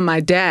wrote on my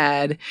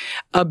dad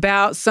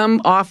about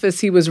some office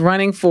he was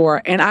running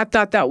for. And I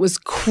thought that was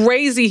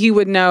crazy he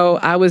would know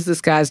I was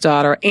this guy's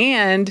daughter.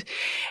 And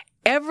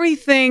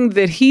everything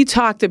that he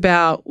talked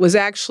about was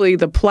actually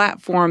the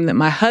platform that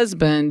my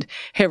husband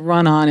had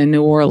run on in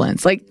New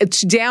Orleans. Like,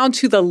 it's down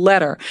to the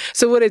letter.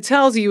 So what it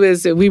tells you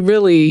is that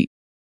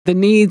the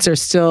needs are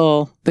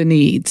still the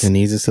needs. The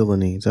needs are still the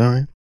needs. All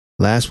right.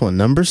 Last one.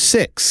 Number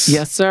 6.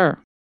 Yes, sir.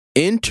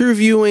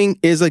 Interviewing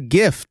is a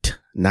gift,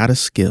 not a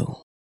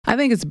skill. I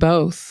think it's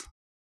both.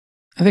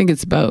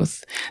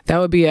 That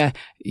would be a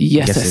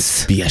yes.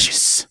 Yes,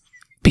 it's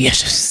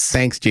Bieshes.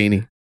 Thanks,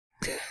 Jeannie.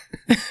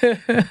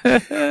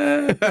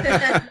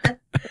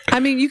 I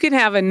mean, you can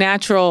have a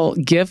natural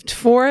gift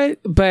for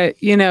it,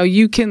 but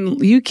you can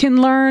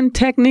learn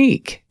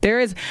technique.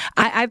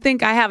 I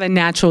think I have a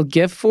natural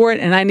gift for it,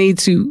 and I need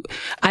to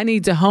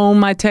hone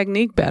my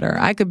technique better.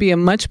 I could be a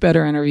much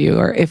better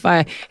interviewer if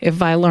I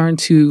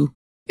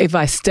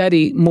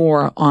study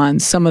more on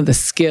some of the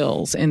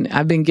skills. And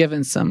I've been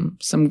given some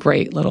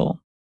great little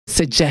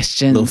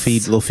suggestions,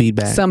 little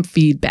feedback, some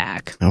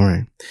feedback. All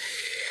right.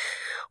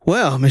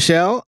 Well,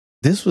 Michelle,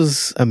 this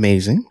was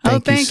amazing.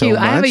 Thank you so much.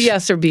 I have a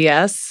yes or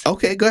BS.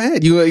 Okay, go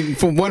ahead. You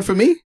for one for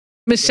me?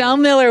 Michelle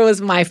Miller was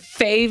my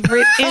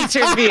favorite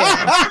interview.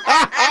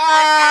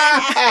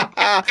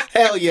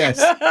 Hell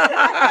yes.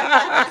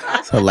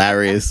 It's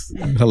hilarious.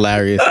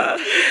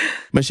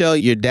 Michelle,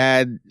 your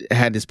dad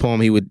had this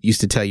poem he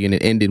used to tell you, and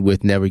it ended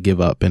with "Never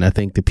give up." And I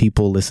think the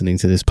people listening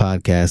to this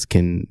podcast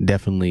can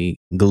definitely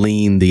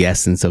glean the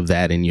essence of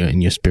that in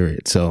your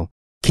spirit. So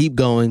keep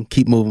going,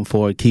 keep moving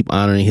forward, keep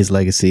honoring his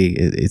legacy.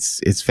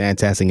 It's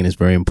fantastic, and it's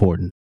very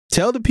important.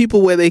 Tell the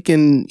people where they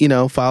can,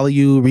 follow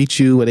you, reach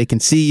you, where they can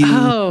see you.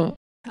 Oh,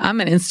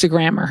 I'm an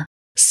Instagrammer.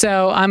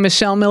 So I'm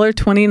Michelle Miller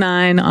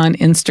 29 on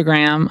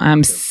Instagram.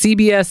 I'm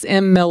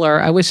CBSM Miller.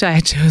 I wish I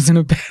had chosen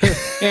a better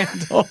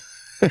handle.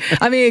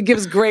 I mean, it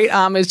gives great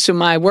homage to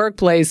my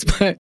workplace.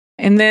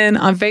 And then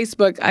on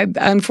Facebook,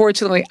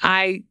 unfortunately,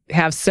 I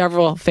have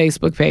several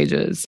Facebook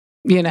pages.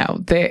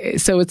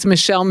 So it's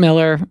Michelle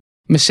Miller,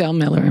 Michelle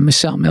Miller and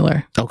Michelle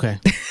Miller. Okay.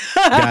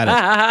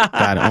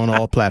 Got it. On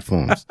all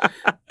platforms.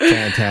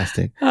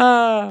 Fantastic.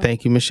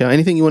 Thank you, Michelle.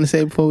 Anything you want to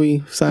say before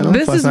we sign off?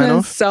 This has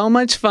been so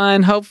much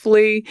fun.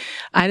 Hopefully,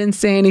 I didn't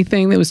say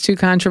anything that was too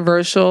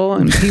controversial,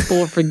 and people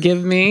will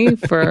forgive me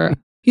for,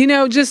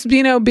 just,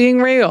 being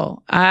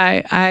real.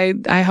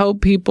 I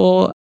hope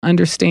people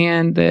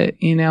understand that,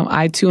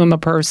 I too am a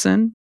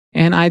person,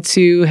 and I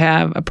too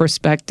have a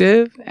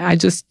perspective. I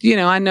just,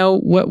 I know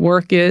what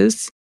work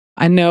is.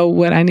 I know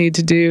what I need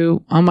to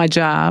do on my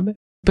job,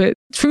 but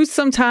truth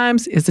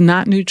sometimes is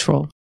not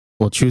neutral.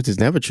 Well, truth is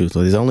never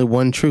truthful. There's only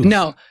one truth.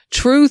 No,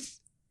 truth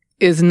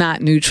is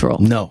not neutral.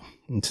 No,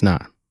 it's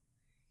not.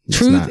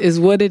 Truth is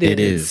what it is. It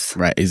is.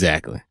 Right,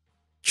 exactly.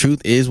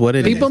 Truth is what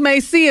it is. People may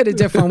see it a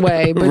different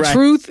way, but right.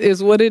 Truth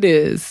is what it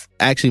is.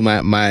 Actually,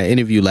 my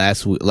interview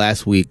last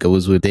week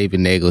was with David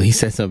Nagel. He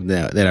said something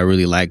that I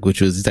really liked, which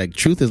was, it's like,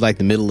 truth is like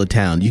the middle of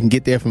town. You can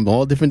get there from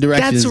all different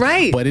directions. That's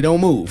right. But it don't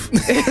move.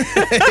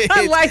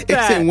 I like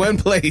that. It's in one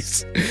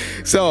place.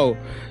 So,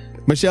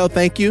 Michelle,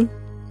 thank you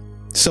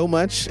so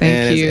much.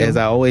 Thank you. As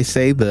I always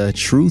say, the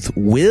truth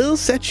will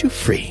set you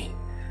free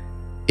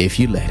if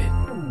you let it.